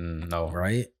sport. No,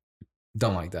 Right?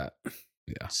 don't like that.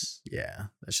 Yeah. Yeah,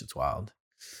 that shit's wild.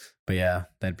 But yeah,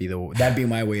 that'd be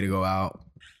my way to go out.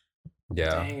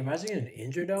 Yeah. Dang, imagine getting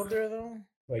injured out there though.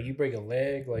 Like you break a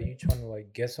leg, like you trying to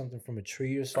like get something from a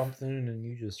tree or something, and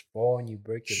you just fall and you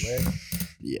break your leg.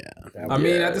 Yeah. I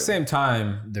mean, at the same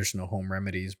time, There's no home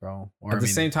remedies, bro. Or at the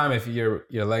same time, if your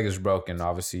leg is broken,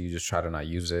 obviously you just try to not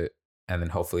use it, and then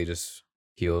hopefully it just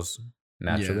heals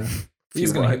naturally. Yeah.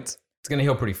 It's gonna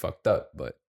heal pretty fucked up,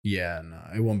 but yeah, no,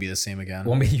 it won't be the same again.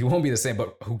 you won't be the same.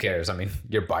 But who cares? I mean,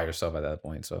 you're by yourself at that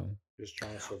point, so Just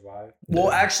trying to survive.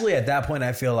 Well, actually, at that point,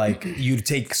 I feel like you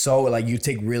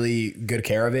take really good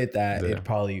care of it that Yeah. it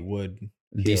probably would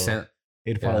heal. decent.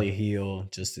 It'd probably heal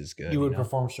just as good. You would know?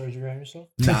 perform surgery on yourself?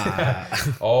 Nah.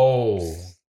 Oh,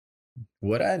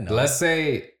 Would I? No. let's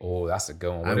say. Oh, that's a good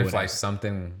one. I What if wouldn't. like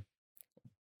something?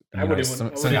 I wouldn't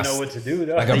know what to do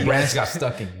though. Like a branch got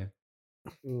stuck in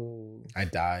you. Ooh. I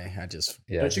die. I just.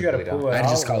 Yeah, Don't you gotta bleed out. pull it I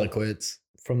just out, call like, it quits.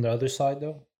 from the other side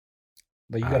though?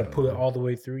 Like you I gotta don't pull it know. all the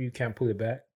way through. You can't pull it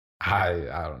back. I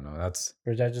don't know. That's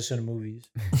Or is that just in the movies?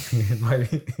 might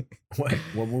be,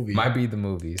 What movie? might be the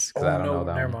movies because I don't know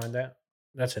that never one. mind.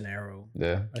 That's an arrow.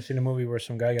 Yeah, I seen a movie where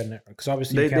some guy got an arrow. Because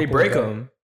obviously you They can't pull it break back. them.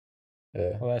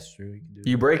 yeah. Well, that's true. You can do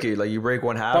You it. break it, like you break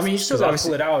one half. I mean, you still 'Cause gotta obviously-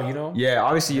 pull it out, you know? Yeah,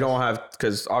 obviously you don't have,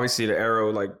 because obviously the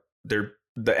arrow, like the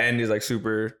end is like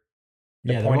super.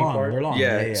 Yeah, they're pointy long. part? They're long.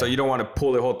 Yeah, so you don't want to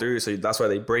pull the whole through, so that's why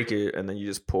they break it, and then you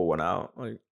just pull one out,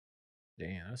 like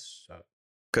Damn, that's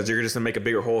because you're just gonna make a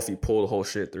bigger hole if you pull the whole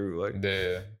shit through, like.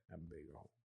 Yeah. a big hole.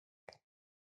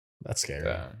 That's scary.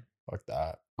 Yeah. Fuck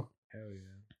that. Hell yeah.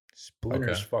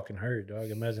 Splinters Okay. fucking hurt,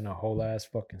 dog. Imagine a whole ass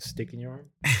fucking stick in your arm.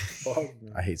 Fuck,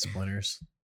 man. I hate splinters.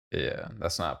 Yeah,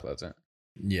 that's not pleasant.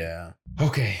 Yeah.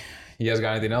 Okay, you guys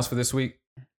got anything else for this week?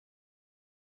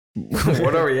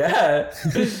 What are we at?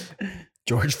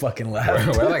 George fucking We're,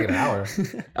 left. we're like an hour.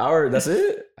 Hour? That's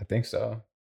it? I think so.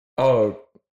 Oh,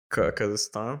 because it's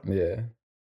time. Yeah.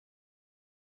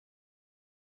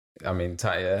 I mean,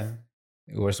 yeah.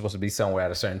 We're supposed to be somewhere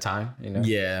at a certain time, you know.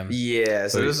 Yeah. Yeah,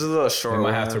 so So this is a little short. We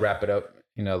might have to one. wrap it up,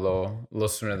 you know, a little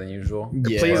sooner than usual.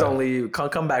 Yeah. Please don't leave.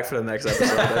 Come back for the next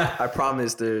episode. I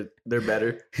promise they're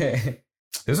better.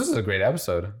 This was a great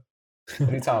episode. What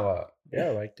are you talking about? Yeah, I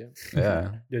liked it.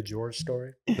 Yeah, The George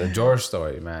story. the George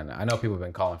story, man. I know people have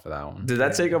been calling for that one. Did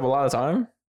that take up a lot of time?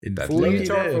 It That definitely You Look,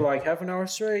 talked did. for like half an hour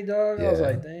straight, dog. I was Yeah.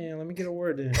 like, damn, let me get a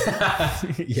word in.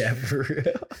 Yeah, for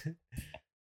real.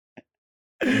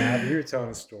 Nah, you were telling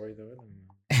a story though.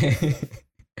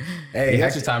 Hey, you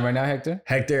got your time right now, Hector?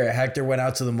 Hector went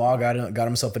out to the mall, got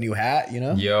himself a new hat, you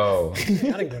know? Yo, I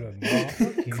didn't go to the mall.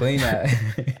 Fuck you. clean that.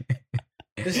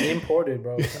 This is imported,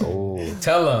 bro. Oh,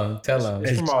 tell him.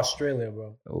 It's from Australia,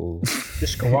 bro. Oh,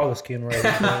 This koala skin right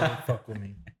here. Bro. Fuck with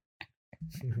me.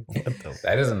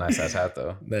 that is a nice ass hat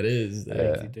though. That is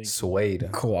Yeah, thank you. suede.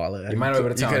 koala. You might not be able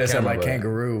to You tell could on have said camera, like but-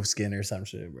 kangaroo skin or some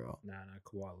shit, bro. Nah, not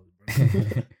koalas,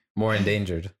 bro. More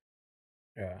endangered.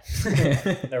 Yeah.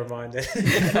 Never mind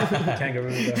that.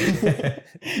 Kangaroo,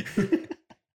 though.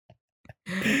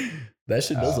 That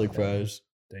shit does Oh, look fresh.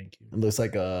 Thank you. It looks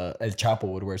like a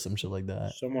Chapel would wear some shit like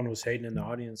that. Someone was hating in the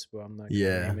audience, but I'm not gonna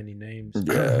Yeah. name any names.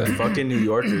 Yeah, fucking New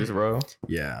Yorkers, bro.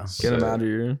 Yeah. Get them out of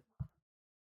here.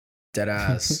 Dead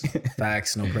ass.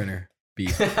 Facts, no printer.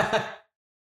 Beef.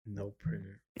 No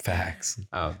printer. Facts.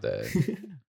 I'm dead.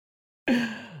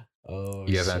 Oh,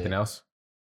 You guys have shit. anything else?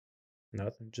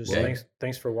 Nothing. Just Yeah.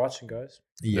 thanks for watching, guys.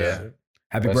 Yeah. Yeah.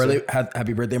 Happy That's birthday,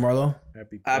 happy birthday, Marlo.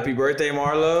 Happy birthday,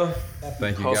 Marlo.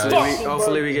 Thank you Hopefully, guys.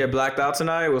 hopefully we get blacked out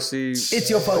tonight. We'll see. It's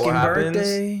your what fucking happens.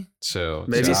 birthday. Chill.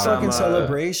 Maybe It's a chill. some, fucking uh,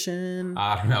 celebration.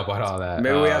 I don't know about all that.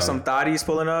 Maybe we have some thotties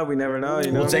pulling up. We never know.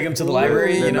 You know. We'll take him to the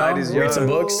library, The you know, night is read some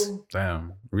young. books.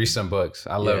 Damn. Read some books.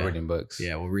 I love Yeah. reading books.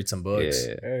 Yeah, we'll read some books.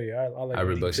 Yeah. Hey, I like I read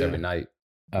reading books too. every night.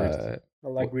 I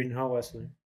like reading How Wesley.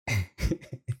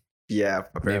 Yeah,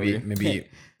 apparently.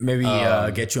 Maybe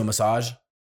Um, get you a massage.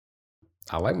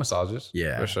 I like massages.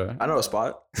 Yeah. For sure. I know a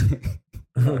spot.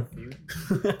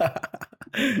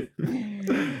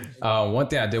 One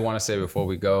thing I did want to say before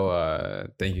we go,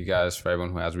 thank you guys for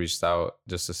everyone who has reached out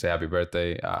just to say happy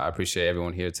birthday. I appreciate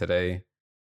everyone here today,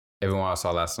 everyone I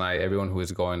saw last night, everyone who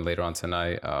is going later on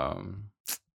tonight.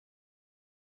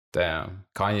 Damn,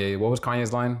 Kanye. What was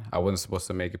Kanye's line? I wasn't supposed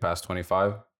to make it past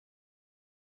 25.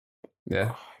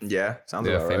 Yeah, Yeah, sounds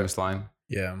yeah, about right. famous line.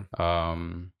 Yeah.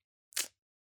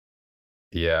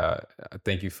 Yeah,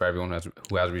 thank you for everyone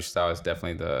who has reached out. It's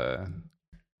definitely the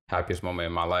happiest moment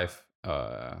in my life.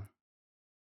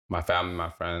 My family, my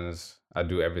friends, I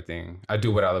do everything. I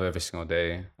do what I love every single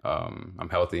day. I'm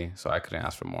healthy, so I couldn't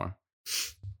ask for more.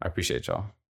 I appreciate y'all.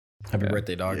 Happy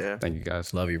birthday, dog. Yeah. Thank you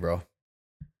guys. Love you, bro.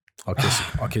 I'll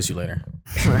kiss you later.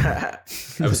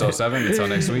 Episode 7. Until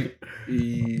next week.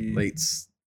 Lates.